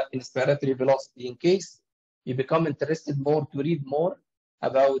is the inspiratory velocity. In case you become interested more to read more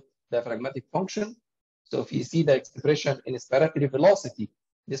about diaphragmatic function, so if you see the expression inspiratory velocity,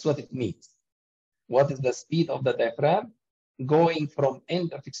 this is what it means. What is the speed of the diaphragm going from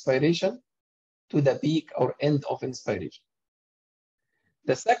end of expiration to the peak or end of inspiration?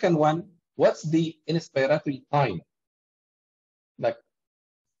 The second one, what's the inspiratory time? Like,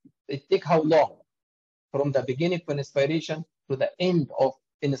 it takes how long from the beginning of inspiration to the end of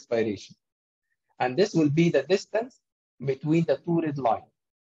inspiration? And this will be the distance between the two red lines,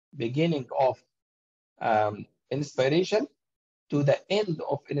 beginning of inspiration to the end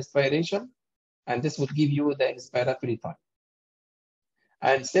of inspiration, and this will give you the inspiratory time.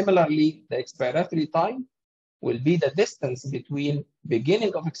 And similarly, the expiratory time will be the distance between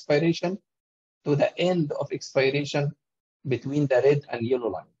beginning of expiration to the end of expiration between the red and yellow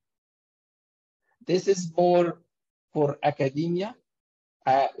line. This is more for academia.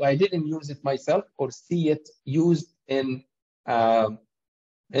 I didn't use it myself or see it used in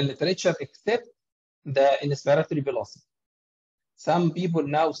literature, except the inspiratory velocity. Some people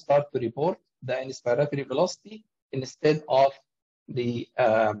now start to report the inspiratory velocity instead of the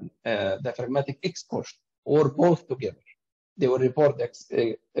diaphragmatic excursion, or both together. They will report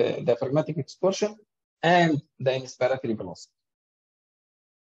the diaphragmatic excursion and the inspiratory velocity.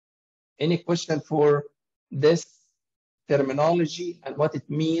 Any question for this terminology and what it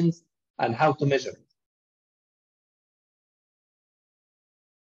means and how to measure it?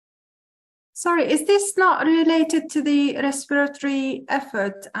 Sorry, is this not related to the respiratory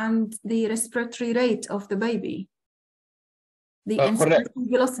effort and the respiratory rate of the baby? The correct.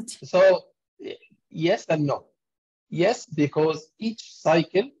 Velocity. So yes and no. Yes, because each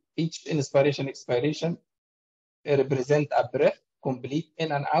cycle, each inspiration, expiration represent a breath, complete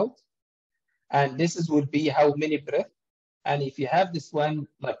in and out. And this will be how many breaths. And if you have this one,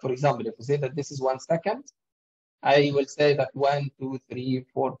 like for example, if we say that this is 1 second, I will say that 1, 2, 3,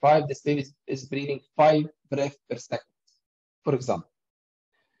 4, 5, this baby is breathing 5 breaths per second, for example.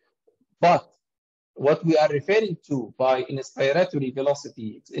 But what we are referring to by inspiratory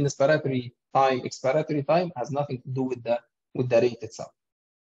velocity, inspiratory time, expiratory time, has nothing to do with the rate itself.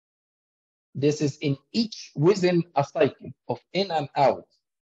 This is in each, within a cycle of in and out.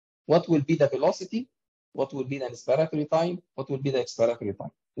 What will be the velocity? What will be the inspiratory time? What will be the expiratory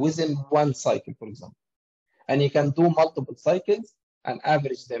time? Within one cycle, for example. And you can do multiple cycles and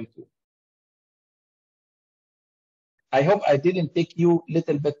average them too. I hope I didn't take you a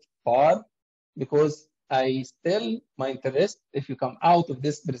little bit far, because I still, my interest, if you come out of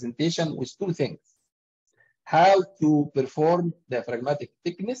this presentation with 2 things: how to perform diaphragmatic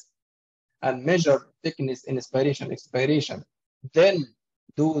thickness and measure thickness in inspiration, expiration, then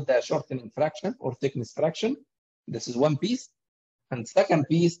do the shortening fraction or thickness fraction. This is one piece. And second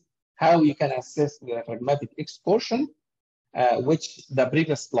piece, how you can assess the diaphragmatic excursion, which the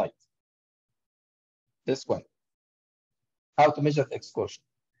previous slide, this one, how to measure the excursion.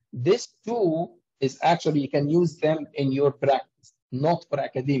 This too is actually, you can use them in your practice, not for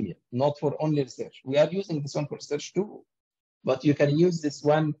academia, not for only research. We are using this one for research too, but you can use this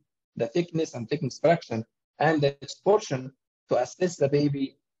one, the thickness and thickness fraction and the excursion, to assess the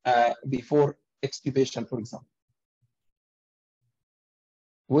baby before extubation, for example.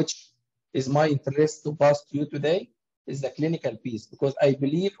 Which is my interest to pass to you today, is the clinical piece, because I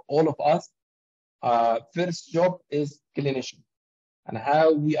believe all of us, first job is clinician, and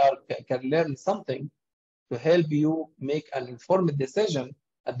how we can learn something to help you make an informed decision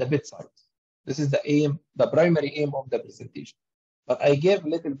at the bedside. This is the aim, the primary aim of the presentation. But I gave a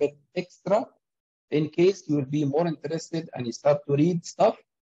little bit extra in case you will be more interested and you start to read stuff,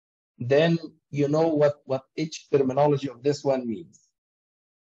 then you know what each terminology of this one means.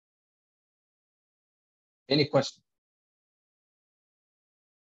 Any question?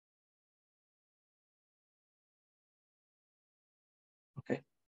 Okay.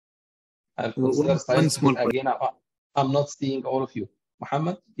 I'll consider silence again. I'm not seeing all of you.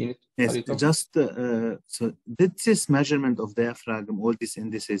 Mohammad, yes, just so did this measurement of diaphragm, all these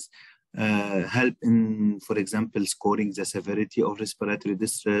indices, help in, for example, scoring the severity of respiratory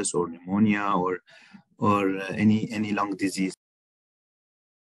distress or pneumonia or any lung disease?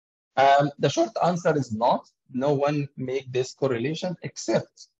 The short answer is not. No one make this correlation,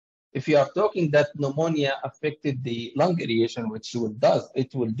 except if you are talking that pneumonia affected the lung aeration, which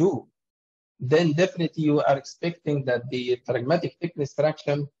it will do. then definitely you are expecting that the diaphragmatic thickness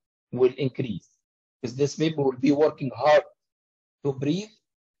fraction will increase, because this baby will be working hard to breathe,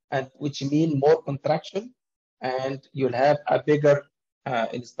 and which mean more contraction, and you'll have a bigger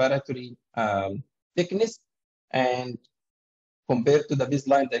inspiratory thickness, and compared to the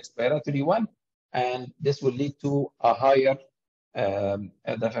baseline, the expiratory one, and this will lead to a higher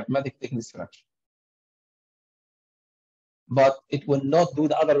diaphragmatic thickness fraction. But it will not do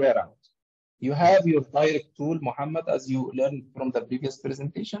the other way around. You have your direct tool, Mohammad, as you learned from the previous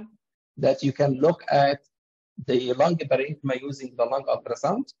presentation, that you can look at the lung parenchyma using the lung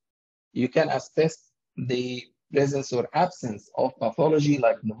ultrasound. You can assess the presence or absence of pathology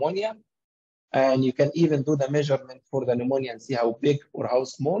like pneumonia, and you can even do the measurement for the pneumonia and see how big or how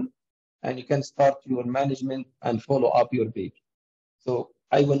small, and you can start your management and follow up your baby. So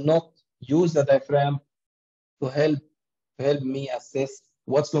I will not use the diaphragm to help me assess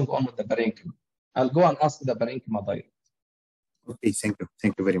what's going on with the parenchyma. I'll go and ask the parenchyma direct. Okay, thank you.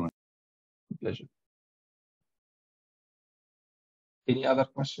 Thank you very much. Pleasure. Any other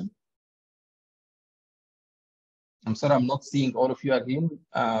question? I'm sorry, I'm not seeing all of you again.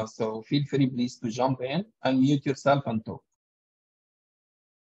 So feel free, please, to jump in and mute yourself and talk.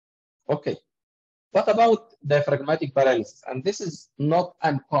 Okay. What about diaphragmatic paralysis? And this is not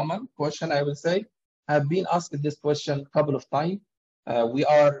an uncommon question, I will say. I've been asked this question a couple of times. We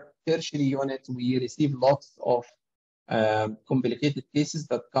are tertiary unit. We receive lots of complicated cases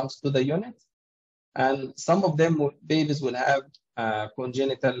that comes to the unit. And some of them, babies will have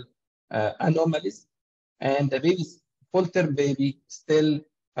congenital anomalies. And the baby's full-term baby still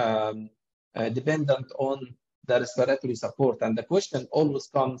dependent on the respiratory support. And the question always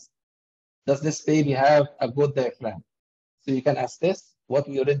comes, does this baby have a good diaphragm? So you can assess what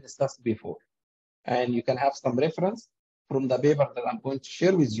we already discussed before. And you can have some reference from the paper that I'm going to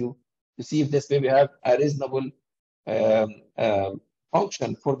share with you to see if this baby have a reasonable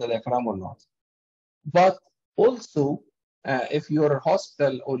function for the diaphragm or not. But also, if your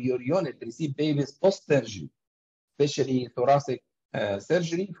hospital or your unit receive babies post-surgery, especially thoracic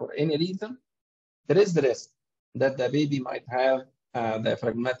surgery for any reason, there is the risk that the baby might have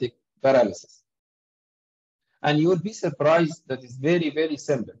diaphragmatic paralysis. And you will be surprised that it's very, very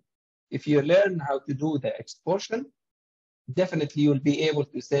simple. If you learn how to do the expulsion, definitely you'll be able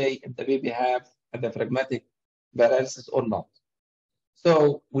to say if the baby have a diaphragmatic paralysis or not.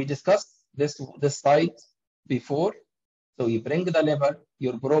 So we discussed this site before. So you bring the lever,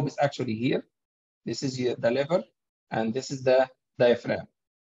 your probe is actually here. This is the lever, and this is the diaphragm.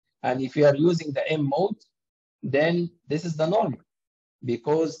 And if you are using the M mode, then this is the normal,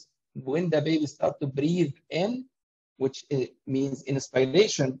 because when the baby starts to breathe in, which means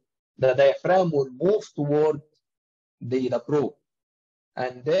inspiration, the diaphragm will move toward the probe.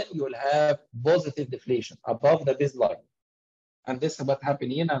 And then you will have positive deflation above the baseline. And this is what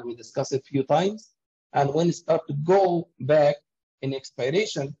happened here, and we discussed it a few times. And when it starts to go back in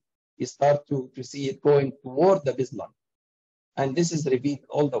expiration, you start to see it going toward the baseline. And this is repeated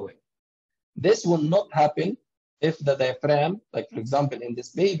all the way. This will not happen if the diaphragm, like for example in this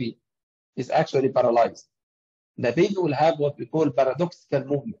baby, is actually paralyzed. The baby will have what we call paradoxical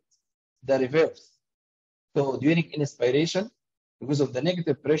movement, the reverse. So during inspiration, because of the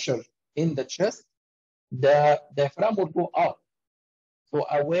negative pressure in the chest, the diaphragm will go up, so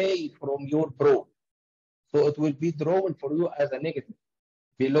away from your probe. So it will be drawn for you as a negative,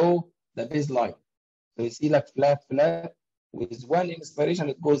 below the baseline. So you see like flat, with one inspiration,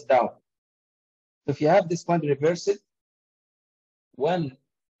 it goes down. So if you have this one, reverse it.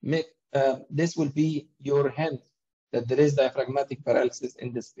 This will be your hint that there is diaphragmatic paralysis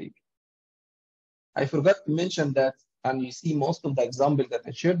in this baby. I forgot to mention that, and you see most of the examples that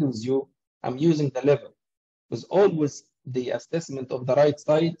I shared with you, I'm using the lever, because always the assessment of the right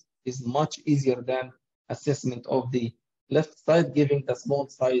side is much easier than assessment of the left side, given the small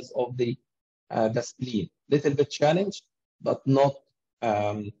size of the spleen. Little bit challenge, but not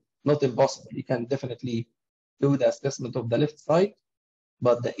impossible. You can definitely do the assessment of the left side,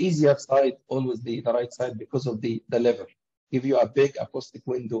 but the easier side always the right side, because of the lever. Give you a big acoustic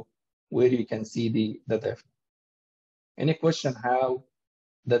window where you can see the diaphragm. Any question how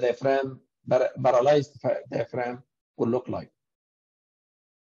the diaphragm, paralyzed diaphragm, will look like?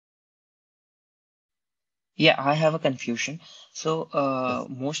 Yeah, I have a confusion. So Yes.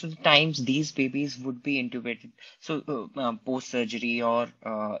 most of the times these babies would be intubated. So post-surgery, or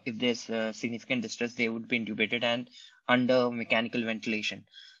if there's significant distress, they would be intubated and under mechanical ventilation.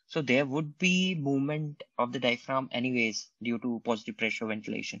 So there would be movement of the diaphragm anyways due to positive pressure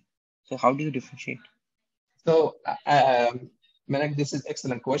ventilation. So how do you differentiate? So, Manak, this is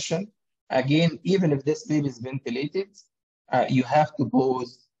excellent question. Again, even if this baby is ventilated, you have to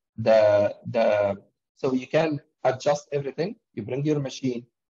pause so you can adjust everything. You bring your machine,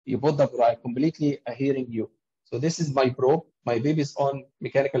 you put the probe, completely hearing you. So this is my probe. My baby is on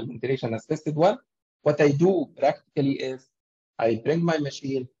mechanical ventilation assisted one. What I do practically is I bring my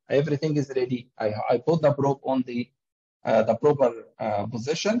machine, everything is ready. I put the probe on the proper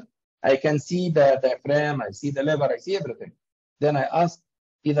position. I can see the diaphragm, I see the lever, I see everything. Then I ask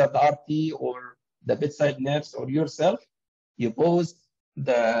either the RT or the bedside nurse or yourself, you pause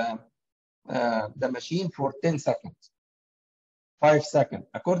the machine for 10 seconds, 5 seconds,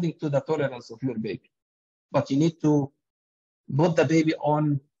 according to the tolerance of your baby. But you need to put the baby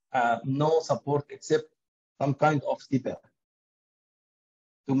on no support except some kind of CPAP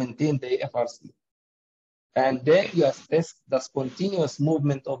to maintain the FRC. And then you assess the spontaneous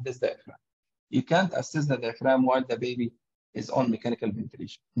movement of this diaphragm. You can't assess the diaphragm while the baby is on mechanical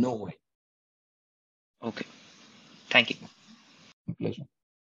ventilation. No way. Okay. Thank you. My pleasure.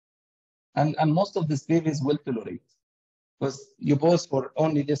 And most of these babies will tolerate because you pause for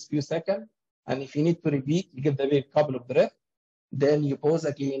only this few seconds. And if you need to repeat, you give the baby a couple of breaths, then you pause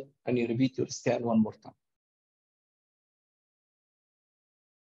again and you repeat your scan one more time.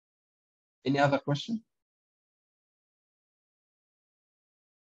 Any other question?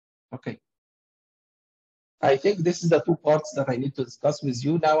 Okay. I think this is the two parts that I need to discuss with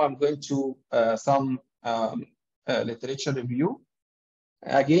you. Now I'm going to some literature review.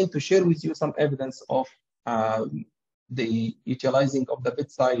 Again, to share with you some evidence of the utilizing of the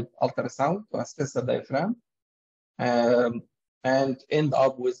bedside ultrasound to assess the diaphragm and end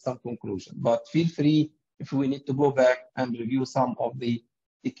up with some conclusion. But feel free if we need to go back and review some of the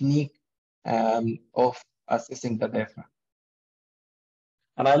technique of assessing the diaphragm.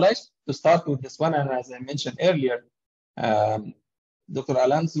 And I like to start with this one, and as I mentioned earlier, Dr.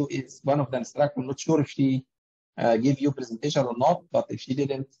 Alonso is one of the instructors. I'm not sure if she gave you a presentation or not, but if she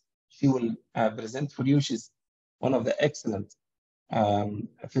didn't, she will present for you. She's one of the excellent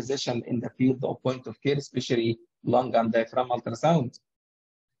physicians in the field of point of care, especially lung and diaphragm ultrasound.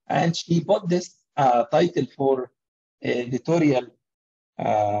 And she put this title for editorial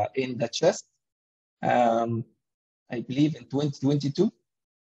in the chest, I believe in 2022.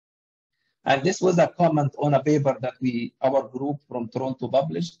 And this was a comment on a paper that our group from Toronto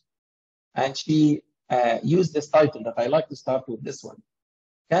published. And she used this title that I like to start with this one.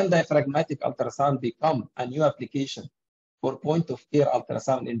 Can diaphragmatic ultrasound become a new application for point of care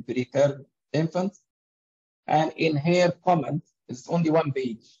ultrasound in preterm infants? And in her comment, it's only one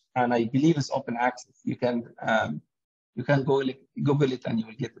page, and I believe it's open access. You can Google it and you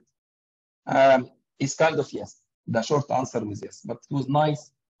will get it. It's kind of yes. The short answer was yes, but it was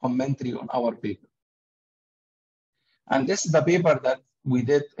nice commentary on our paper. And this is the paper that we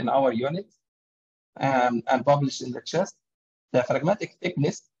did in our unit and published in the chest. Diaphragmatic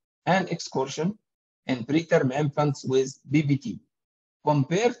thickness and excursion in preterm infants with BBT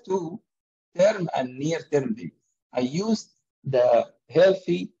compared to term and near-term babies. I used the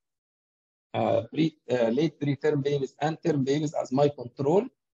healthy late preterm babies and term babies as my control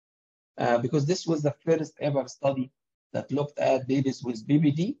because this was the first ever study that looked at babies with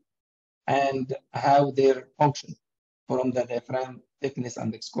BBD and how their function from the diaphragm thickness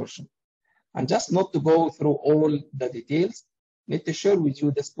and excursion. And just not to go through all the details, need to share with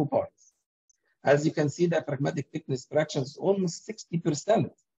you these two parts. As you can see, the diaphragmatic thickness fraction is almost 60%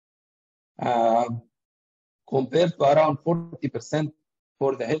 compared to around 40%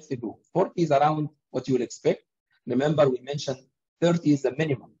 for the healthy group. 40 is around what you would expect. Remember, we mentioned 30 is the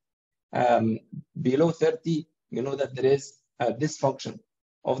minimum. Below 30, you know that there is a dysfunction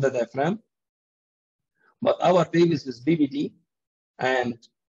of the diaphragm. But our babies with BBD and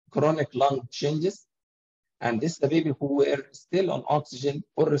chronic lung changes, and this is the baby who were still on oxygen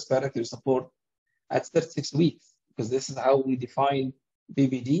or respiratory support at 36 weeks, because this is how we define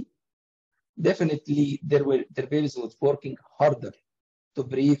BBD. Definitely, their babies was working harder to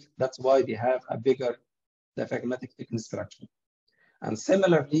breathe. That's why they have a bigger diaphragmatic thickness fraction. And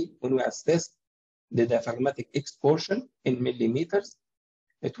similarly, when we assessed the diaphragmatic excursion in millimeters,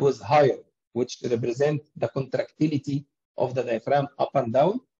 it was higher, which represent the contractility of the diaphragm up and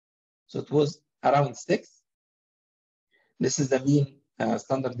down. So it was around 6. This is the mean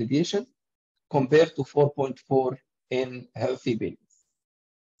standard deviation compared to 4.4 in healthy babies,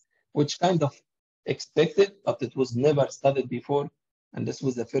 which kind of expected, but it was never studied before. And this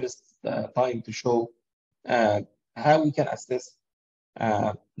was the first time to show how we can assess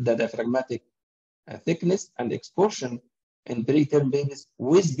the diaphragmatic thickness and excursion in preterm babies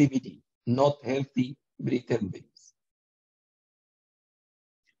with BBD, not healthy preterm babies.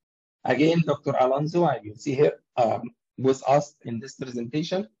 Again, Dr. Alonso, and you see here, was asked in this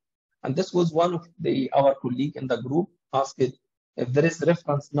presentation, and this was one of our colleague in the group asked if there is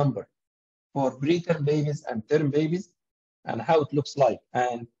reference number for preterm babies and term babies and how it looks like,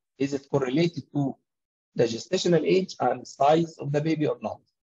 and is it correlated to the gestational age and size of the baby or not.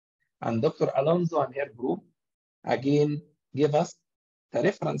 And Dr. Alonso and her group again give us the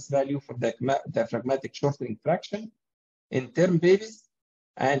reference value for the diaphragmatic shortening fraction in term babies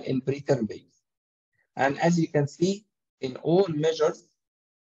and in preterm babies. And as you can see, in all measures,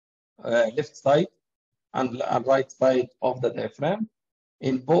 left side and right side of the diaphragm,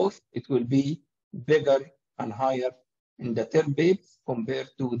 in both, it will be bigger and higher in the term babies compared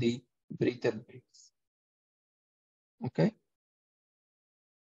to the preterm babies. Okay.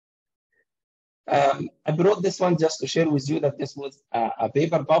 I brought this one just to share with you that this was a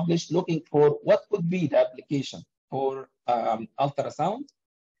paper published looking for what could be the application for ultrasound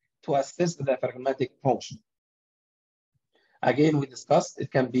to assess the diaphragmatic function. Again, we discussed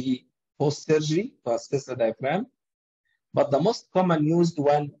it can be post-surgery to assess the diaphragm, but the most common used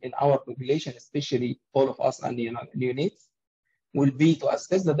one in our population, especially all of us and neonates, will be to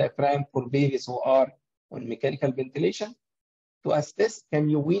assess the diaphragm for babies who are on mechanical ventilation, to assess can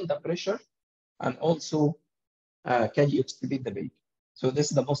you wean the pressure, and also can you extubate the baby. So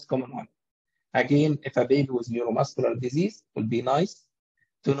this is the most common one. Again, if a baby with neuromuscular disease, it will be nice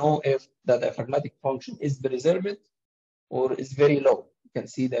to know if the diaphragmatic function is preserved or is very low. You can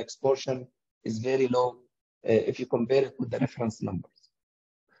see the expulsion is very low if you compare it with the reference numbers.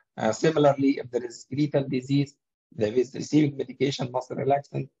 Similarly, if there is skeletal disease, there is receiving medication, muscle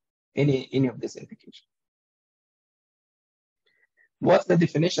relaxant, any of this indication. What's the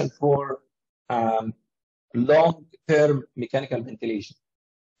definition for long-term mechanical ventilation?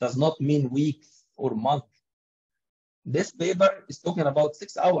 Does not mean weeks or months. This paper is talking about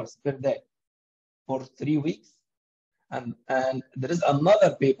 6 hours per day for 3 weeks. And there is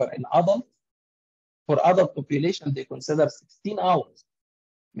another paper in adults. For adult population, they consider 16 hours.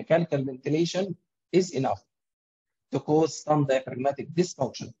 Mechanical ventilation is enough to cause some diaphragmatic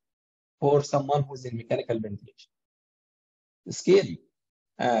dysfunction for someone who's in mechanical ventilation. It's scary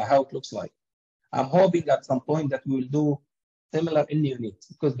how it looks like. I'm hoping at some point that we will do similar in neonates,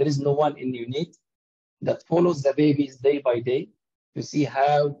 because there is no one in neonates that follows the babies day by day to see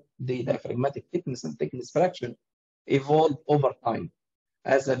how the diaphragmatic thickness and thickness fraction evolve over time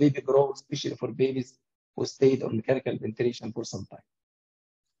as the baby grows, especially for babies who stayed on mechanical ventilation for some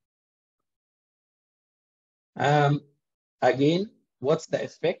time. Again, what's the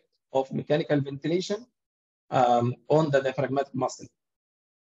effect of mechanical ventilation on the diaphragmatic muscle?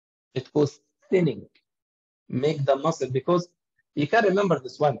 It causes thinning, make the muscle, because you can remember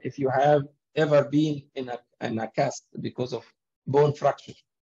this one if you have ever been in a cast because of bone fracture.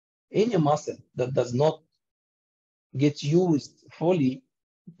 Any muscle that does not get used fully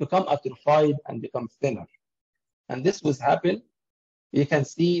become atrophied and become thinner. And this was happen. You can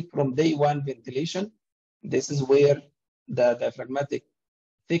see from day one ventilation, this is where the diaphragmatic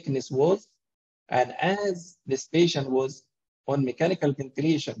thickness was. And as this patient was on mechanical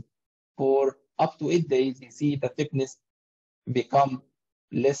ventilation for up to 8 days, you see the thickness become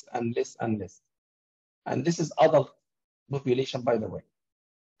less and less and less. And this is adult population, by the way.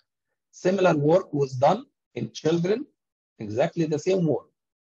 Similar work was done in children, exactly the same work.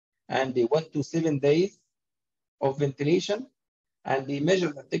 And they went to 7 days of ventilation, and they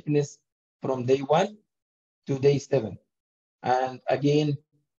measured the thickness from day 1 to day 7. And again,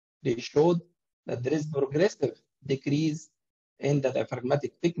 they showed that there is progressive decrease in the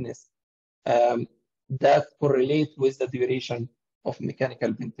diaphragmatic thickness that correlate with the duration of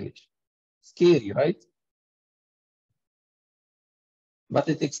mechanical ventilation. Scary, right? But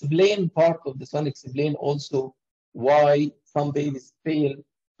it explains, part of this one explain also why some babies fail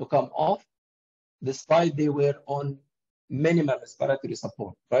to come off despite they were on minimal respiratory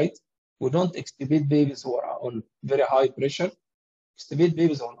support, right? We don't extubate babies who are on very high pressure. Extubate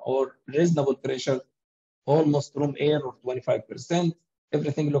babies on or reasonable pressure, almost room air of 25%,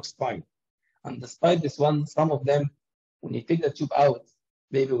 everything looks fine. And despite this one, some of them, when you take the tube out,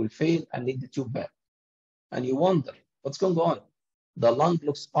 baby will fail and need the tube back. And you wonder, what's going on? The lung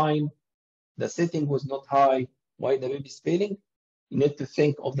looks fine, the setting was not high, why the baby is failing? You need to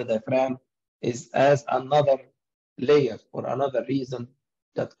think of the diaphragm as another layer or another reason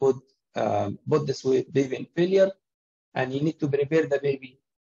that could put this baby in failure. And you need to prepare the baby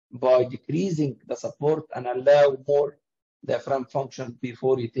by decreasing the support and allow more diaphragm function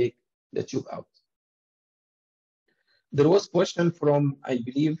before you take the tube out. There was a question from, I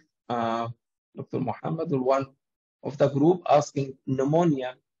believe, Dr. Mohammad, or one of the group, asking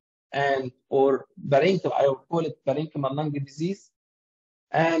pneumonia and or parenchymal, I would call it parenchymal lung disease,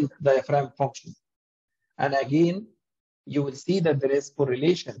 and diaphragm function. And again, you will see that there is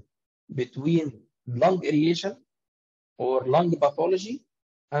correlation between lung aeration or lung pathology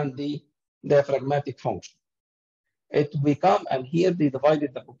and the diaphragmatic function. It become, and here they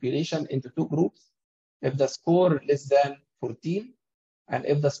divided the population into two groups. If the score less than 14, and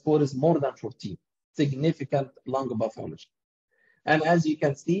if the score is more than 14, significant lung pathology. And as you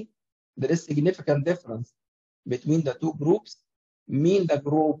can see, there is significant difference between the two groups, mean the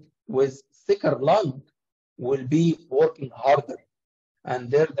group with thicker lung will be working harder,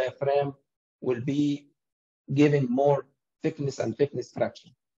 and their diaphragm will be giving more thickness and thickness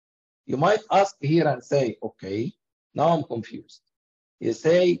fraction. You might ask here and say, okay, now I'm confused. You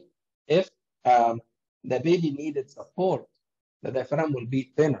say, if the baby needed support, the diaphragm will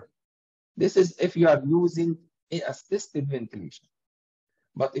be thinner. This is if you are using assisted ventilation.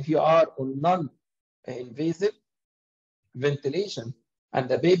 But if you are on non-invasive ventilation and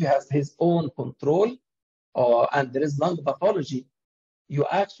the baby has his own control and there is lung pathology, you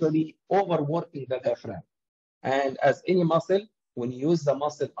actually overworking the diaphragm. And as any muscle, when you use the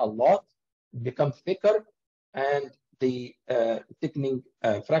muscle a lot, it becomes thicker and the thickening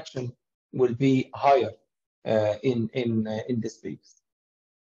fraction will be higher in this babies.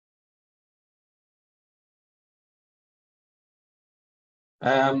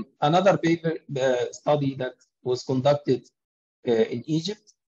 Another paper study that was conducted in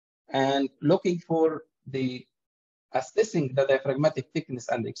Egypt and looking for the assessing the diaphragmatic thickness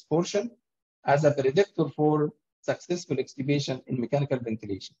and exportion as a predictor for successful extubation in mechanical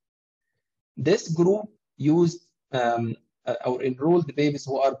ventilation. This group used or enrolled babies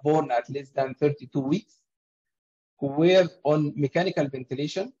who are born at less than 32 weeks, who were on mechanical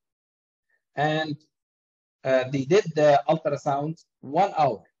ventilation, and they did the ultrasound 1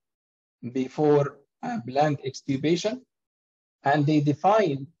 hour before planned extubation, and they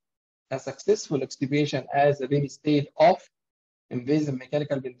defined a successful extubation as the baby stayed off invasive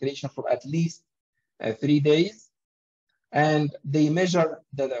mechanical ventilation for at least 3 days, and they measure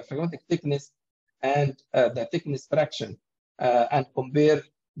the diaphragmatic thickness and the thickness fraction and compare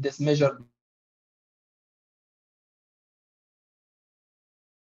this measure.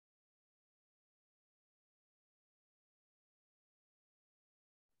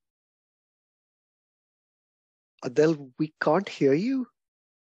 Adel, we can't hear you.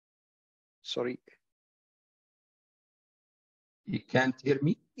 Sorry. You can't hear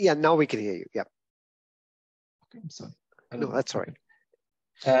me? Yeah, now we can hear you. Yeah. Okay, I'm sorry. No, that's all right.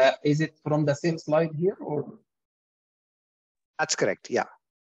 Is it from the same slide here or? That's correct, yeah.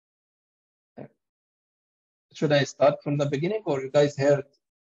 Should I start from the beginning, or you guys heard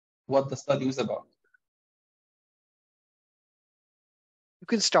what the study was about? You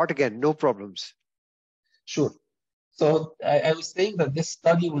can start again, no problems. Sure. So I was saying that this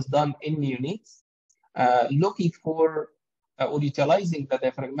study was done in neonates, looking for or utilizing the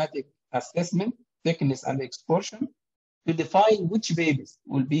diaphragmatic assessment, thickness, and exportion to define which babies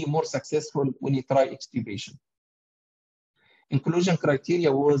will be more successful when you try extubation. Inclusion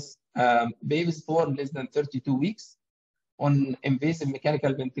criteria was babies born less than 32 weeks on invasive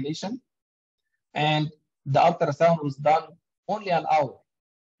mechanical ventilation, and the ultrasound was done only an hour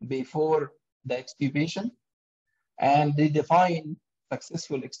before the extubation, and they define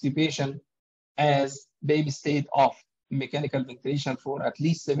successful extubation as baby stayed off mechanical ventilation for at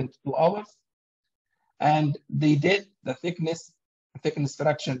least 72 hours, and they did the thickness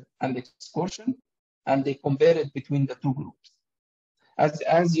fraction, and exportion, and they compared it between the two groups.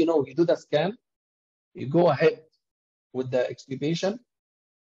 As you know, you do the scan, you go ahead with the extubation,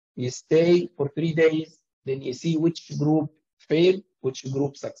 you stay for 3 days, then you see which group failed, which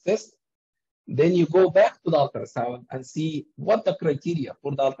group success. Then you go back to the ultrasound and see what the criteria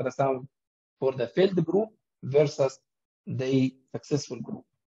for the ultrasound for the failed group versus the successful group.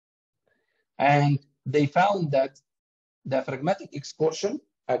 And they found that diaphragmatic exportion,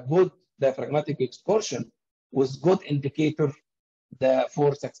 a good diaphragmatic exportion, was good indicator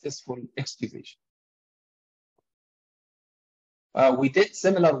for successful extubation. We did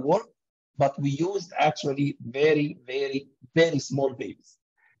similar work, but we used actually very, very, very small babies.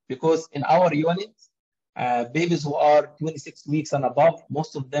 Because in our unit, babies who are 26 weeks and above,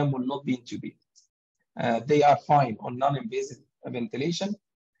 most of them will not be intubated. They are fine on non-invasive ventilation.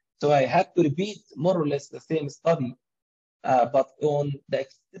 So I had to repeat more or less the same study, but on the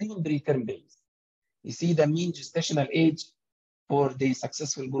extreme preterm babies. You see the mean gestational age for the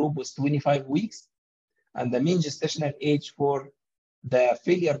successful group was 25 weeks, and the mean gestational age for the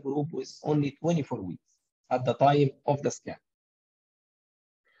failure group was only 24 weeks at the time of the scan.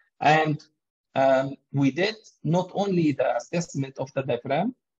 And we did not only the assessment of the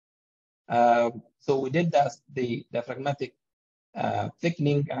diaphragm, so we did the diaphragmatic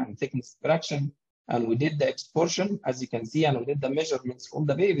thickening and thickness fraction, and we did the expulsion, as you can see, and we did the measurements from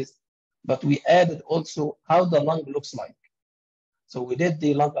the babies, but we added also how the lung looks like. So we did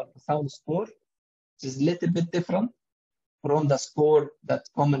the lung ultrasound score, which is a little bit different from the score that's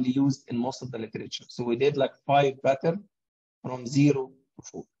commonly used in most of the literature. So we did like 5 patterns from 0 to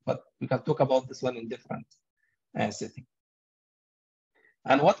 4, but we can talk about this one in different setting.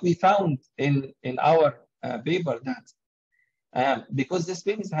 And what we found in our paper that because these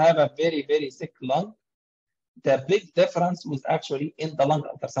babies have a very, very thick lung, the big difference was actually in the lung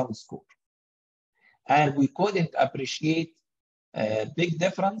ultrasound score. And we couldn't appreciate a big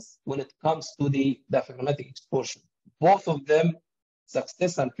difference when it comes to the diaphragmatic expulsion. Both of them,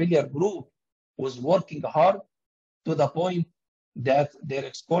 success and failure group, was working hard to the point that their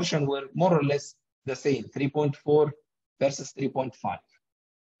expulsion were more or less the same, 3.4 versus 3.5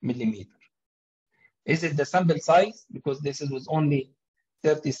 millimeter. Is it the sample size? Because this was only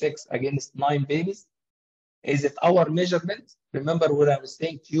 36 against 9 babies. Is it our measurement? Remember what I was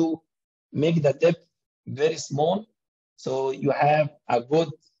saying to you, make the depth very small so you have a good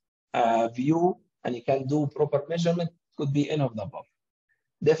view and you can do proper measurement. Could be any of the above.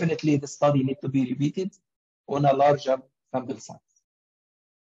 Definitely the study needs to be repeated on a larger sample size.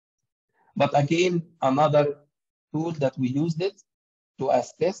 But again, another tool that we used it to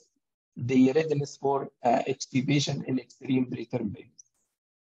assess the readiness for extubation in extreme preterm babies.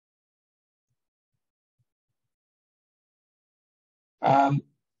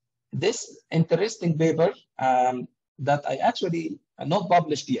 This interesting paper that I actually not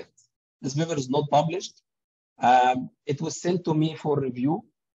published yet. This paper is not published. It was sent to me for review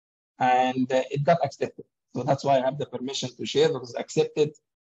and it got accepted. So that's why I have the permission to share, because accepted,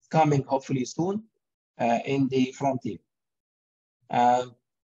 it's coming hopefully soon in the frontier.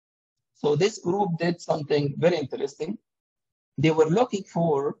 So this group did something very interesting. They were looking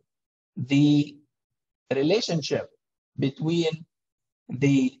for the relationship between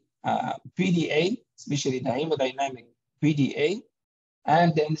the PDA, especially the hemodynamic PDA,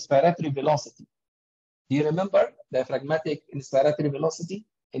 and the inspiratory velocity. Do you remember diaphragmatic inspiratory velocity?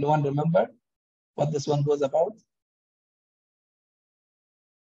 Anyone remember what this one was about?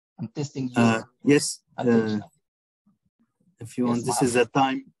 I'm testing you. Yes. If you want, Yes, this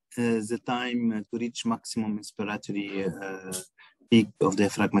is the time to reach maximum inspiratory peak of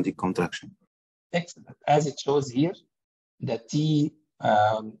diaphragmatic contraction. Excellent. As it shows here, the T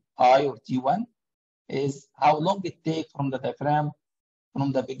I or T1 is how long it takes from the diaphragm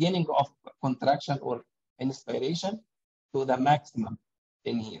from the beginning of contraction or inspiration to the maximum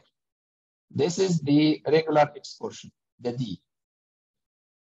in here. This is the regular excursion, the D.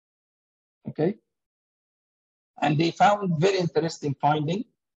 Okay. And they found very interesting finding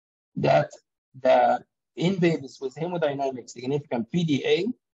that in babies with hemodynamic significant PDA,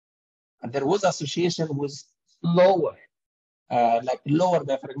 there was association with lower, like lower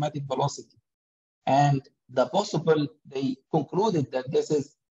diaphragmatic velocity. And they concluded that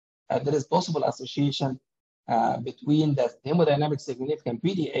there is possible association between the hemodynamic significant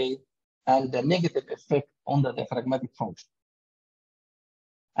PDA and the negative effect on the diaphragmatic function.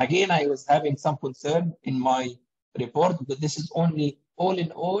 Again, I was having some concern in my report, but this is only all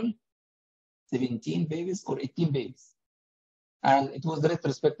in all 17 babies or 18 babies. And it was a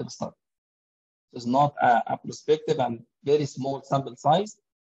retrospective study. It was not a prospective and very small sample size,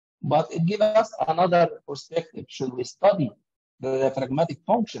 but it gives us another perspective. Should we study the diaphragmatic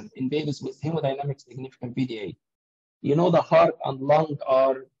function in babies with hemodynamic significant PDA? You know, the heart and lung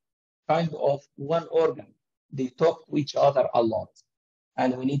are kind of one organ. They talk to each other a lot.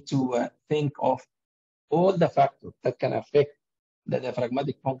 And we need to think of all the factors that can affect the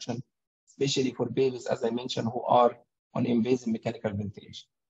diaphragmatic function, especially for babies, as I mentioned, who are on invasive mechanical ventilation.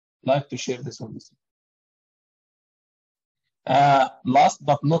 I'd like to share this with you. Last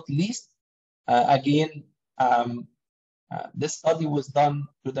but not least, again, this study was done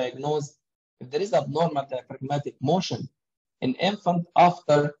to diagnose if there is abnormal diaphragmatic motion in infant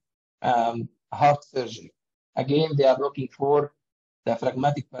after heart surgery. Again, they are looking for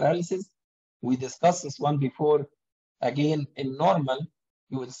diaphragmatic paralysis. We discussed this one before. Again, in normal,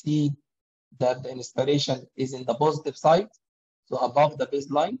 you will see that the inspiration is in the positive side, so above the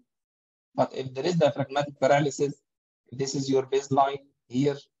baseline. But if there is diaphragmatic paralysis, this is your baseline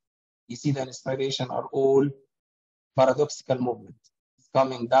here. You see the inspiration are all paradoxical movement. It's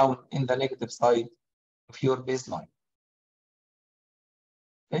coming down in the negative side of your baseline.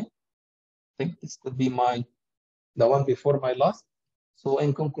 Okay, I think this could be the one before my last. So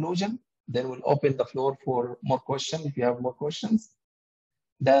in conclusion, then we'll open the floor for more questions if you have more questions.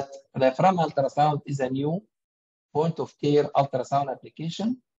 That diaphragm ultrasound is a new point of care ultrasound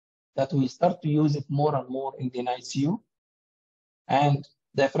application that we start to use it more and more in the NICU. And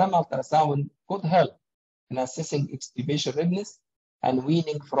diaphragm ultrasound could help in assessing extubation readiness and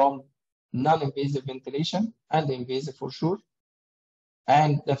weaning from non-invasive ventilation and invasive for sure.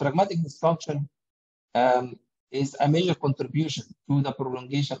 And diaphragmatic dysfunction is a major contribution to the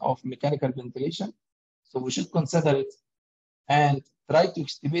prolongation of mechanical ventilation. So we should consider it and try to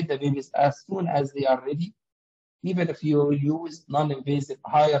extubate the babies as soon as they are ready, even if you use non-invasive,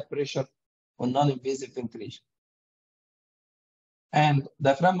 higher pressure or non-invasive ventilation. And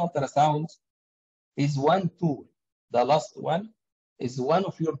diaphragm ultrasound is one tool. The last one is one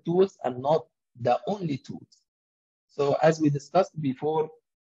of your tools and not the only tools. So as we discussed before,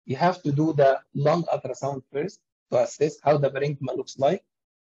 you have to do the lung ultrasound first to assess how the parenchyma looks like.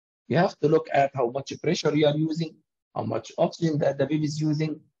 You have to look at how much pressure you are using, how much oxygen that the baby is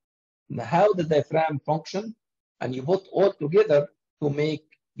using, and how the diaphragm function, and you put all together to make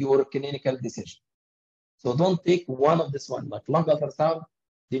your clinical decision. So don't take one of this one, like lung ultrasound,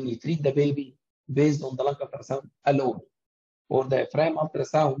 then you treat the baby based on the lung ultrasound alone, or diaphragm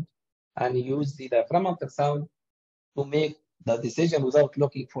ultrasound, and you use the diaphragm ultrasound to make the decision without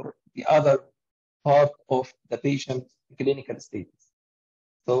looking for the other part of the patient's clinical status.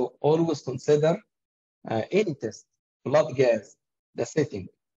 So always consider any test, blood gas, the setting,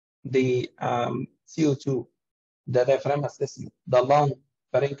 the CO2, the diaphragm assessment, the lung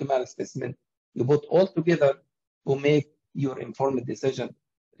parenchymal assessment. You put all together to make your informed decision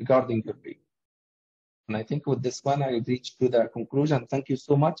regarding your baby. And I think with this one, I reached to the conclusion. Thank you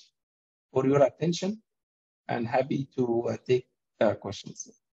so much for your attention, and happy to take questions.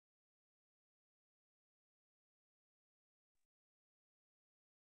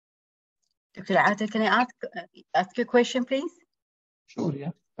 Dr. Adel, can I ask you a question, please? Sure,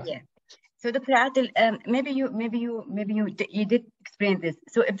 yeah. Yeah. So Dr. Adel, maybe you did explain this.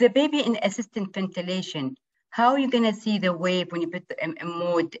 So if the baby in assisted ventilation, how are you gonna see the wave when you put the M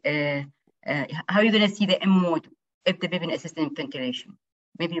mode? How are you gonna see the M mode if the baby in assisted ventilation?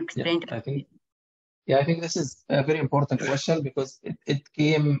 Maybe you explained. Yeah, I think this is a very important question because it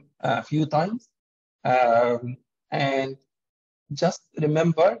came a few times. And just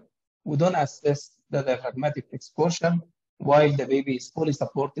remember, we don't assess the diaphragmatic excursion while the baby is fully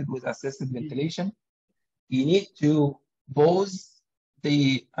supported with assisted ventilation. You need to pause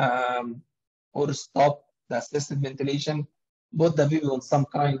the or stop the assisted ventilation, put the baby on some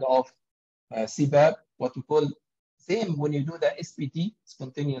kind of CPAP, what we call, same when you do the SBT,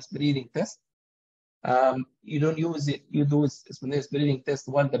 spontaneous breathing test. You don't use it, you do spontaneous breathing test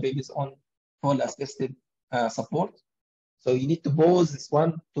while the baby is on full assisted support. So you need to pause this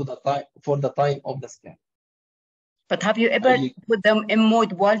one to the time for the time of the scan. But have you ever put them in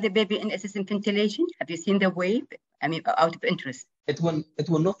mode while the baby in assisted ventilation? Have you seen the wave? I mean, out of interest. It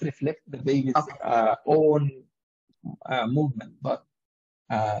will not reflect the baby's own movement, but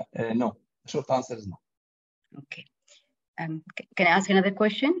no. The short answer is no. Okay. Can I ask another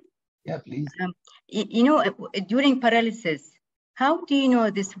question? Yeah, please. You know, during paralysis, how do you know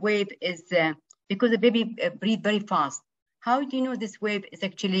this wave is because the baby breathes very fast? How do you know this wave is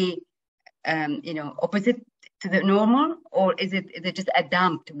actually, you know, opposite to the normal, or is it just a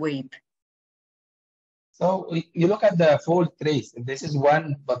damped wave? So you look at the fold trace. If this is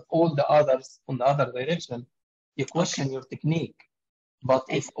one, but all the others on the other direction, you question your technique. But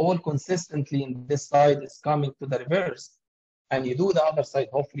if all consistently in this side is coming to the reverse, and you do the other side,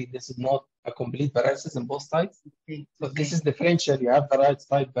 hopefully this is not a complete paralysis on both sides. So if this is differential, you have the right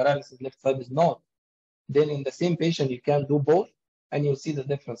side paralysis, left side is not. Then in the same patient, you can do both, and you'll see the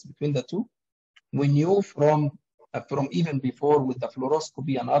difference between the two. We knew from even before with the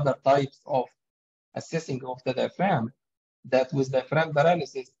fluoroscopy and other types of assessing of the diaphragm, that with diaphragm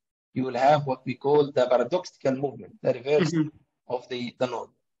paralysis, you will have what we call the paradoxical movement, the reverse of the node.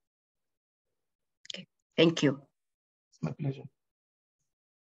 Okay, thank you. It's my pleasure.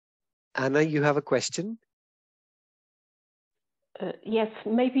 Anna, you have a question? Yes,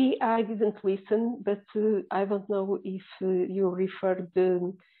 maybe I didn't listen, but I don't know if you referred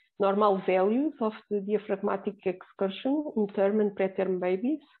the normal values of the diaphragmatic excursion in term and preterm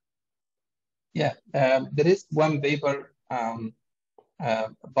babies. Yeah, there is one paper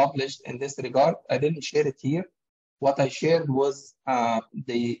published in this regard. I didn't share it here. What I shared was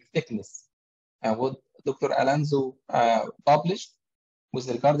the thickness. What Dr. Alonso published was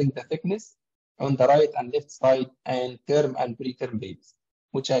regarding the thickness on the right and left side and term and preterm babies,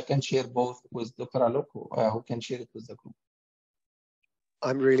 which I can share both with Dr. Alok, who can share it with the group.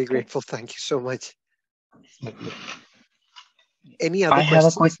 I'm really grateful. Thank you so much. Any other I have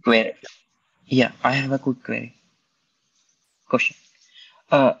a questions? quick query. Yeah, I have a quick query. Question.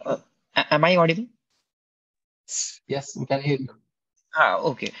 Am I audible? Yes, we can hear you.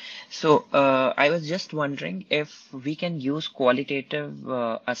 Okay. So I was just wondering if we can use qualitative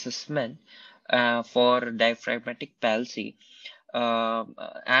assessment for diaphragmatic palsy,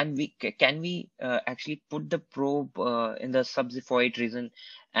 and can we actually put the probe in the subxiphoid region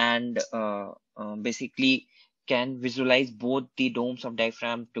and basically can visualize both the domes of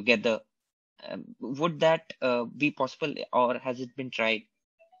diaphragm together. Would that be possible, or has it been tried?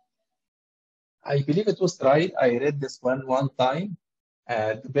 I believe it was tried. I read this one time.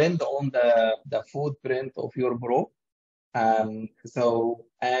 Depend on the footprint of your probe. And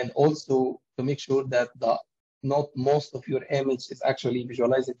also to make sure that not most of your image is actually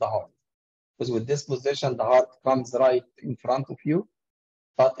visualizing the heart. Because with this position, the heart comes right in front of you.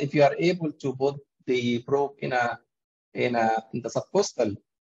 But if you are able to put the probe in the subcostal,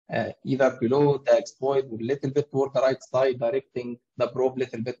 either below the xiphoid or a little bit toward the right side, directing the probe a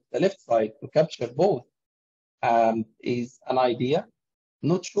little bit to the left side to capture both, is an idea.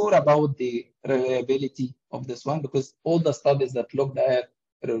 Not sure about the reliability of this one because all the studies that looked at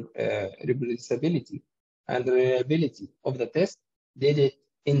reproducibility and reliability of the test did it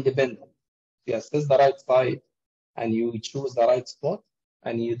independent. You assess the right side and you choose the right spot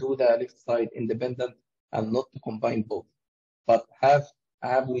and you do the left side independent and not to combine both. But have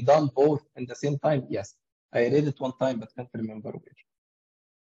we done both in the same time? Yes. I read it one time but can't remember which.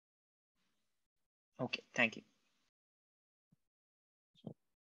 Okay, thank you.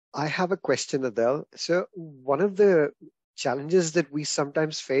 I have a question, Adel. So one of the challenges that we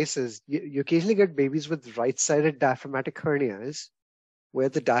sometimes face is you occasionally get babies with right-sided diaphragmatic hernias where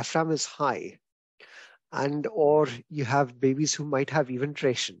the diaphragm is high, and or you have babies who might have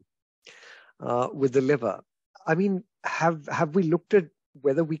eventration with the liver. I mean, have we looked at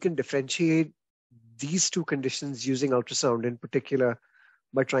whether we can differentiate these two conditions using ultrasound in particular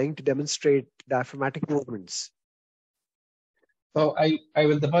by trying to demonstrate diaphragmatic movements? So I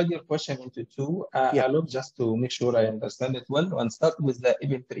will divide your question into two. I look just to make sure I understand it well and start with the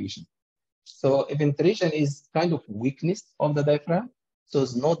eventration. So eventration is kind of weakness of the diaphragm. So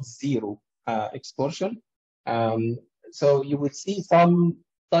it's not zero excursion. So you would see some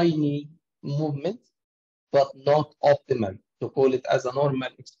tiny movement, but not optimal to call it as a normal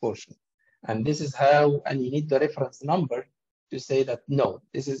excursion. And this is how, and you need the reference number to say that, no,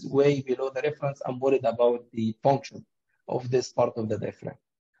 this is way below the reference. I'm worried about the function of this part of the diaphragm.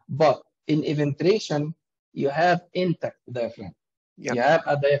 But in eventration, you have intact diaphragm. You have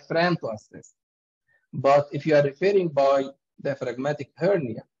a diaphragm to assess. But if you are referring by diaphragmatic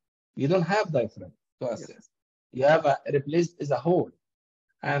hernia, you don't have diaphragm to assess. You have replaced as a hole.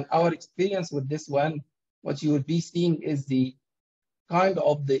 And our experience with this one, what you will be seeing is the kind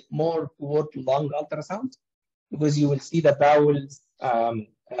of the more toward lung ultrasound, because you will see the bowels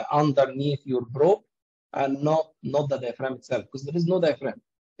underneath your probe and not the diaphragm itself, because there is no diaphragm.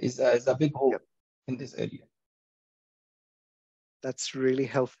 It's a big hole in this area. That's really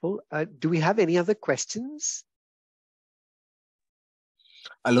helpful. Do we have any other questions?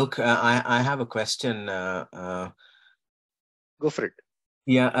 Look, I have a question. Go for it.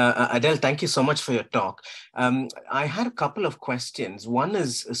 Yeah, Adel, thank you so much for your talk. I had a couple of questions. One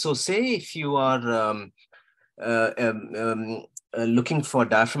is, so say if you are looking for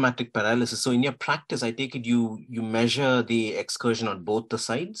diaphragmatic paralysis, so in your practice, I take it you measure the excursion on both the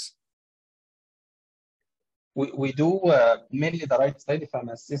sides? We do mainly the right side if I'm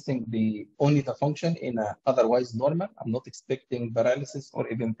assessing only the function in otherwise normal. I'm not expecting paralysis or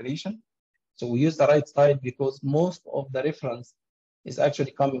eventration. So we use the right side because most of the reference is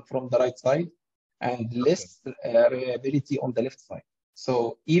actually coming from the right side and less reliability on the left side.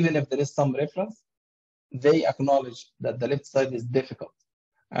 So even if there is some reference, they acknowledge that the left side is difficult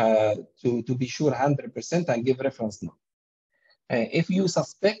to be sure 100% and give reference now. If you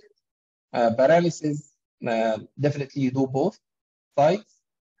suspect paralysis, definitely you do both sides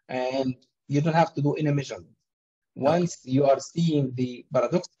and you don't have to do any measurement. Once you are seeing the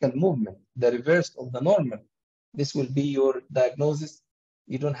paradoxical movement, the reverse of the normal, this will be your diagnosis.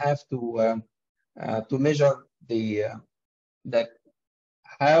 You don't have to measure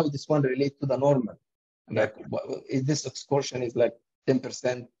how this one relates to the normal. Like, is this excursion is like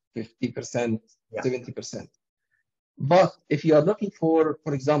 10%, 50%, 70%. But if you are looking for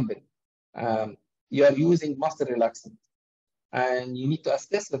example, you are using muscle relaxant and you need to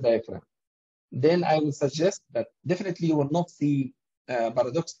assess the diaphragm, then I will suggest that definitely you will not see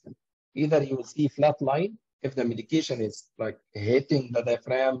paradoxical. Either you will see flat line if the medication is like hitting the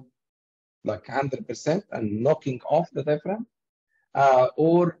diaphragm like 100% and knocking off the diaphragm,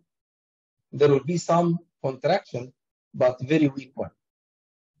 or there will be some contraction, but very weak one.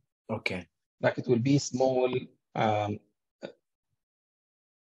 Okay. Like it will be small.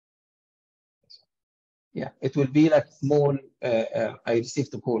 Yeah, it will be like small. I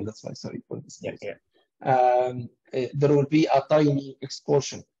received a call. That's why. Sorry for this. Yeah. There will be a tiny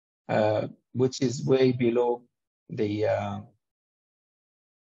excursion, which is way below the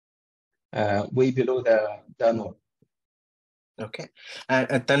norm. Okay.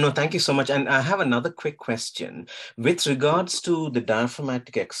 Tanu, thank you so much. And I have another quick question. With regards to the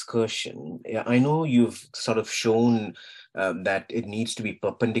diaphragmatic excursion, I know you've sort of shown that it needs to be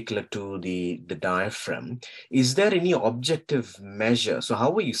perpendicular to the diaphragm. Is there any objective measure? So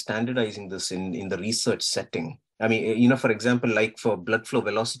how are you standardizing this in the research setting? I mean, for example, like for blood flow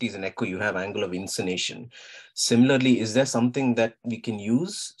velocities in echo, you have angle of insonation. Similarly, is there something that we can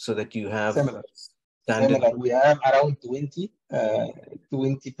use so that you have Similar. standard? We have around 20%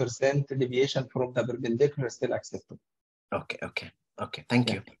 deviation from the perpendicular still acceptable. Okay.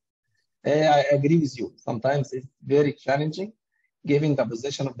 Thank you. I agree with you. Sometimes it's very challenging giving the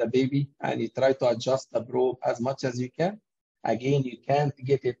position of the baby and you try to adjust the probe as much as you can. Again, you can't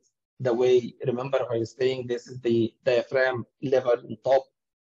get it the way, remember I was saying this is the diaphragm level on top,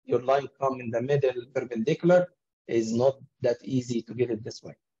 your line come in the middle perpendicular, is not that easy to get it this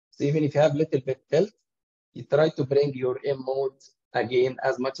way. So even if you have little bit tilt, you try to bring your M mode again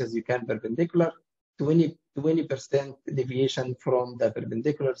as much as you can perpendicular, 20% deviation from the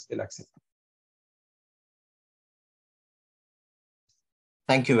perpendicular still acceptable.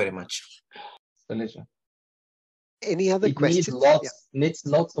 Thank you very much. Pleasure. Any other questions? Needs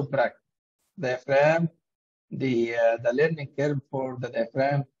lots of practice. Diaphragm, the learning curve for the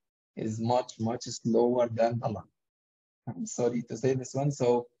diaphragm is much slower than the lung. I'm sorry to say this one.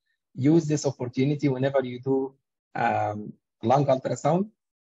 So use this opportunity whenever you do lung ultrasound,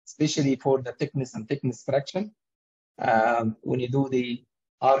 especially for the thickness and thickness fraction. When you do the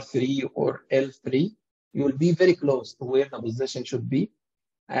R3 or L3, you will be very close to where the position should be.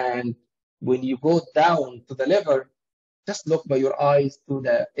 And when you go down to the liver, just look by your eyes to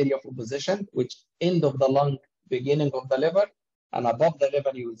the area of opposition, which end of the lung, beginning of the liver, and above the liver,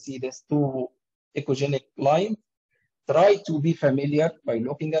 you will see these two echogenic lines. Try to be familiar by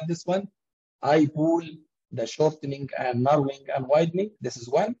looking at this one. Eye pool, the shortening and narrowing and widening, this is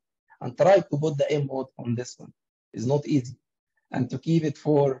one. And try to put the M mode on this one. It's not easy. And to keep it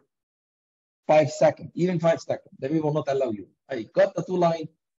for 5 seconds, even 5 seconds, the baby will not allow you. I got the two lines,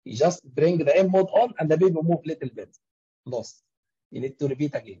 you just bring the M mode on and the baby will move a little bit. Lost. You need to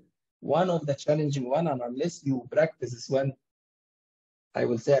repeat again. One of the challenging one, and unless you practice this one, I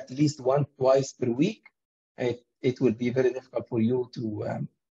will say at least twice per week, it will be very difficult for you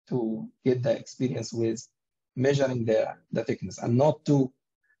to get the experience with measuring the thickness. And not to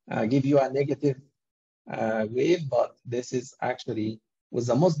give you a negative wave, but this is actually was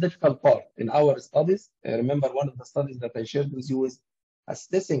the most difficult part in our studies. Remember, one of the studies that I shared with you is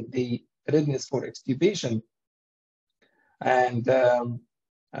assessing the readiness for extubation. And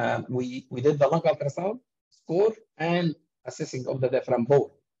we did the lung ultrasound score and assessing of the diaphragm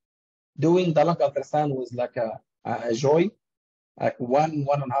both. Doing the lung ultrasound was like a joy, like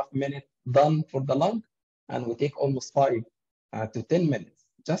 1.5 minutes done for the lung, and we take almost 5 to 10 minutes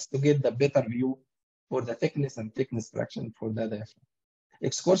just to get the better view for the thickness and thickness fraction for the diaphragm.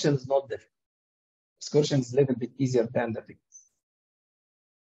 Excursion is not difficult. Excursion is a little bit easier than the thickness.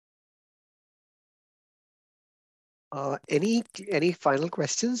 Any final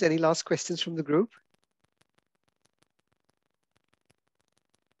questions? Any last questions from the group?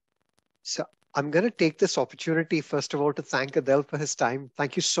 So I'm going to take this opportunity, first of all, to thank Adel for his time.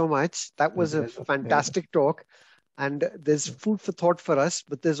 Thank you so much. That was a fantastic talk. And there's food for thought for us,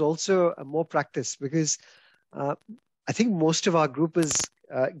 but there's also more practice because I think most of our group is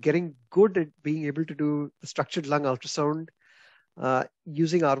getting good at being able to do the structured lung ultrasound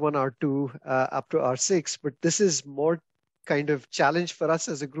using R1, R2 up to R6. But this is more kind of challenge for us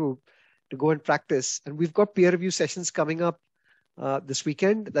as a group to go and practice. And we've got peer review sessions coming up this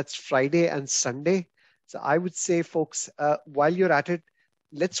weekend. That's Friday and Sunday. So I would say, folks, while you're at it,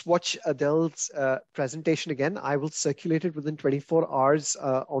 let's watch Adel's presentation again. I will circulate it within 24 hours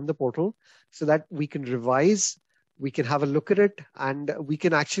on the portal so that we can revise, we can have a look at it, and we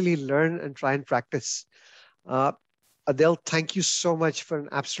can actually learn and try and practice. Adel, thank you so much for an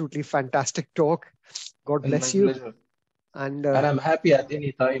absolutely fantastic talk. God bless you. Pleasure. And I'm happy at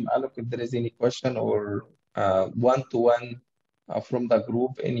any time, Alok, if there is any question or one-to-one from the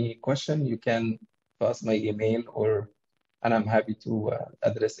group, any question, you can pass my email, and I'm happy to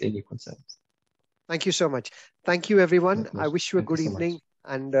address any concerns. Thank you so much. Thank you, everyone. I wish you a Thank you good so evening, much.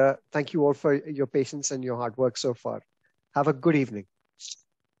 and thank you all for your patience and your hard work so far. Have a good evening.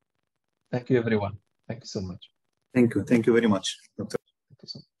 Thank you, everyone. Thank you so much. Thank you. Thank you very much, Dr. Thank you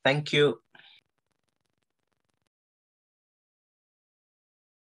so much. Thank you.